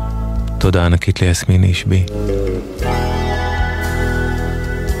 תודה ענקית ליסמין אישבי.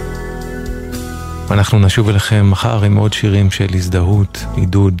 ואנחנו נשוב אליכם מחר עם עוד שירים של הזדהות,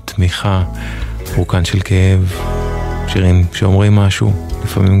 עידוד, תמיכה, פורקן של כאב, שירים שאומרים משהו,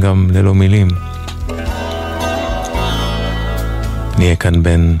 לפעמים גם ללא מילים. נהיה כאן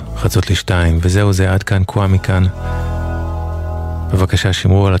בין 1:50, וזהו, זה עד כאן קוואמי כאן. בבקשה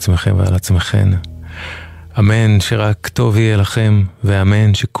שמרו על עצמכם ועל עצמכן. אמן שרק טוב יהיה לכם,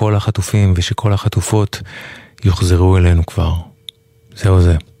 ואמן שכל החטופים ושכל החטופות יוחזרו אלינו כבר. זהו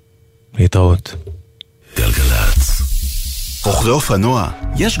זה. להתראות. גלגלצ. רוכבי אופנוע,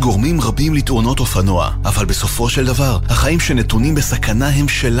 יש גורמים רבים לתאונות אופנוע, אבל בסופו של דבר, החיים שנתונים בסכנה הם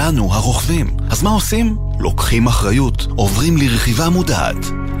שלנו, הרוכבים. אז מה עושים? לוקחים אחריות, עוברים לרכיבה מודעת.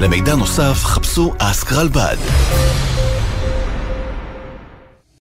 למידע נוסף, חפשו אסק רלב"ד.